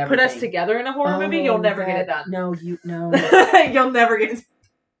laughing at everything. Put us together in a horror movie, you'll never get it done. No. You'll never get it.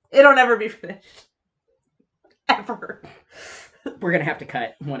 It'll never be finished. Ever. We're going to have to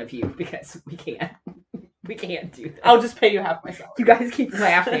cut one of you because we can't. We can't do that. I'll just pay you half my salary. You guys keep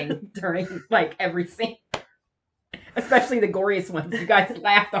laughing during like every scene. Especially the goriest ones. You guys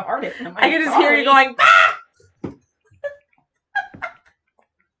laugh the hardest. I can just hear you going, ah!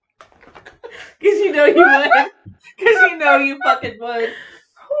 Because you know you would. Because you know you fucking would.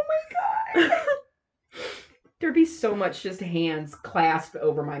 Oh my God. There'd be so much just hands clasped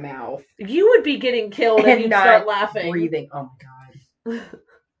over my mouth. You would be getting killed and you'd start laughing. Breathing. Oh my God.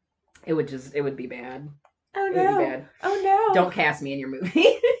 It would be bad. Oh no. It would be bad. Oh no. Don't cast me in your movie.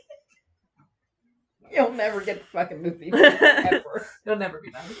 You'll never get the fucking movie ever. You'll never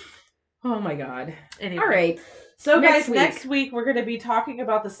be done. Oh my God. Anyway. All right. So guys, next week we're going to be talking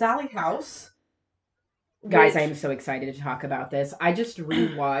about the Sallie House. Guys, I Which am so excited to talk about this. I just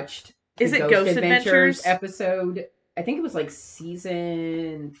rewatched is the it? Ghost Ghost Adventures Adventures? episode. I think it was like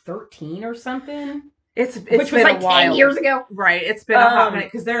season 13 or something, It's which was been a like 10 years while, ago. right? It's been a hot minute Um,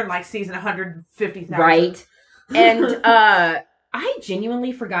 because they're in like season 150,000. right. And I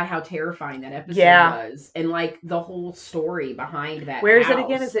genuinely forgot how terrifying that episode Yeah. was and like the whole story behind that Where is it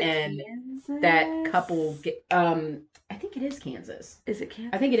again? house Is it and Kansas? that couple I think it is Kansas. Is it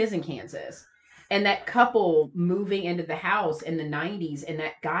Kansas? I think it is in Kansas. And that couple moving into the house in the 90s and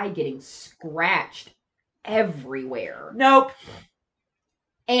that guy getting scratched everywhere. Nope.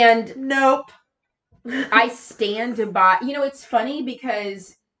 And Nope. I stand by, it's funny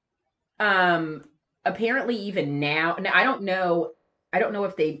because apparently even now, and I don't know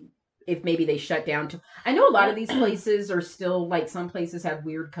if maybe they shut down to, I know a lot of these places are still, like, some places have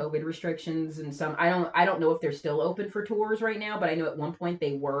weird COVID restrictions and some, I don't know if they're still open for tours right now, but I know at one point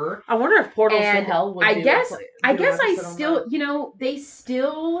they were. I wonder if Portals to And Hell would I do guess do I an guess I episode on still, that. they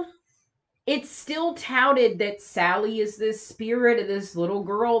still, it's still touted that Sally is this spirit of this little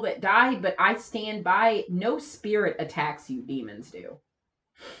girl that died, but I stand by, no spirit attacks you, demons do.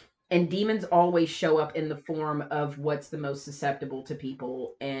 And demons always show up in the form of what's the most susceptible to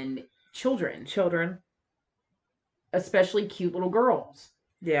people, and children, especially cute little girls.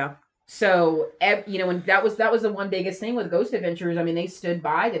 Yeah. So, and that was the one biggest thing with Ghost Adventures. I mean, they stood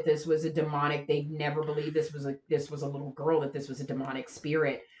by that this was a demonic. They never believed this was a little girl, that this was a demonic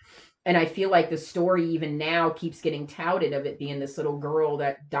spirit. And I feel like the story even now keeps getting touted of it being this little girl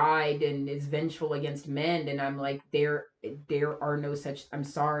that died and is vengeful against men. And I'm like, there are no such, I'm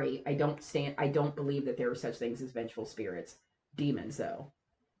sorry. I don't believe that there are such things as vengeful spirits. Demons, though.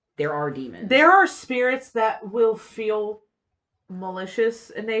 There are demons. There are spirits that will feel malicious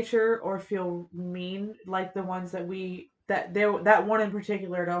in nature or feel mean, like the ones that that one in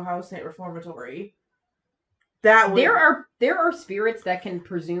particular at Ohio State Reformatory. There are spirits that can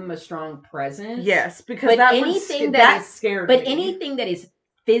presume a strong presence. Yes, because that scared me. But anything that is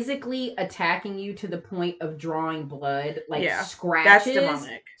physically attacking you to the point of drawing blood, like scratches, that's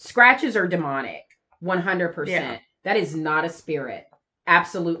demonic. Scratches are demonic, 100%. Yeah. That is not a spirit.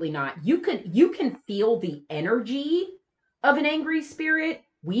 Absolutely not. You can feel the energy of an angry spirit.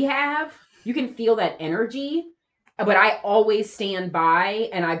 You can feel that energy. But I always stand by,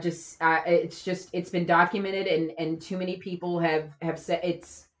 and I've just, it's been documented, and too many people have said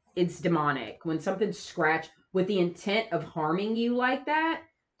it's demonic. When something's scratched with the intent of harming you like that,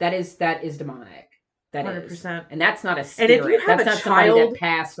 that is demonic. That 100%. And that's not a spirit. And if you have that's not child, somebody that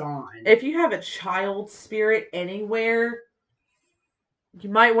passed on. If you have a child spirit anywhere, you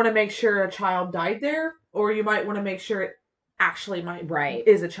might want to make sure a child died there, or you might want to make sure it actually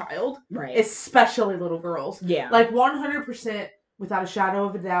is a child, right? Especially little girls, like 100% without a shadow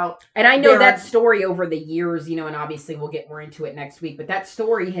of a doubt. And I know that story over the years, and obviously we'll get more into it next week, but that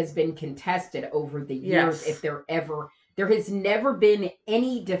story has been contested over the years. If there has never been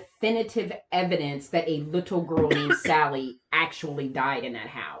any definitive evidence that a little girl named Sally actually died in that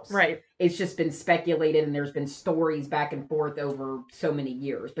house. Right. It's just been speculated, and there's been stories back and forth over so many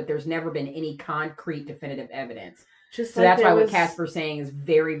years, but there's never been any concrete definitive evidence. So that's why what Casper's saying is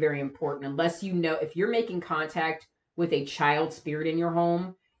very, very important. Unless if you're making contact with a child spirit in your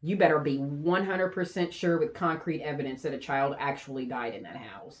home, you better be 100% sure with concrete evidence that a child actually died in that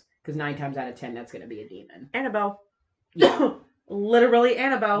house. Because 9 times out of 10, that's going to be a demon. Annabelle. Yeah. Literally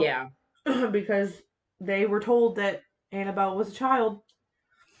Annabelle. Yeah. Because they were told that Annabelle was a child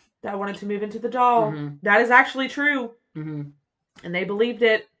that wanted to move into the doll. Mm-hmm. That is actually true. Mm-hmm. And they believed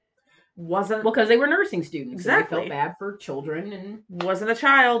it. Wasn't because they were nursing students. Exactly. So they felt bad for children, and wasn't a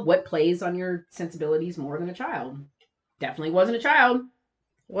child. What plays on your sensibilities more than a child? Definitely wasn't a child.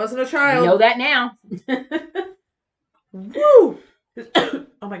 Wasn't a child. We know that now. Woo!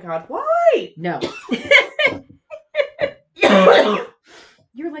 Oh my god, why? No.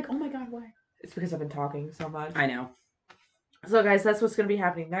 You're like, oh my god, why? It's because I've been talking so much. I know. So guys, that's what's going to be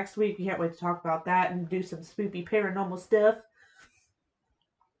happening next week. We can't wait to talk about that and do some spoopy paranormal stuff.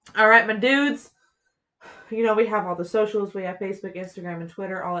 All right, my dudes. We have all the socials. We have Facebook, Instagram, and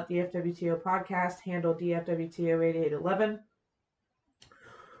Twitter, all at DFWTO Podcast, handle DFWTO8811.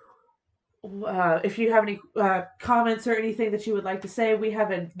 If you have any comments or anything that you would like to say, we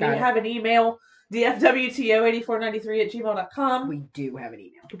have an email, DFWTO8493@gmail.com. We do have an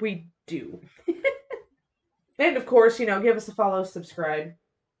email. We do. And of course, give us a follow, subscribe,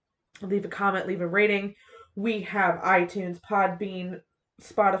 leave a comment, leave a rating. We have iTunes, Podbean,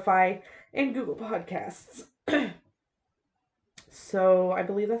 Spotify, and Google Podcasts. So I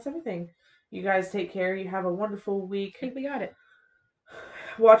believe that's everything. You guys take care. You have a wonderful week. I think we got it.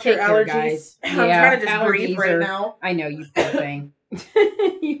 Watch your Take care, allergies. guys. I'm Yeah, trying to just breathe allergies right are. now. I know, you poor thing.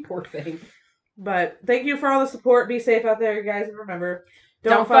 You poor thing. But thank you for all the support. Be safe out there, guys, and remember,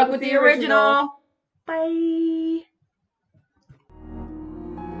 Don't fuck with the original. Bye.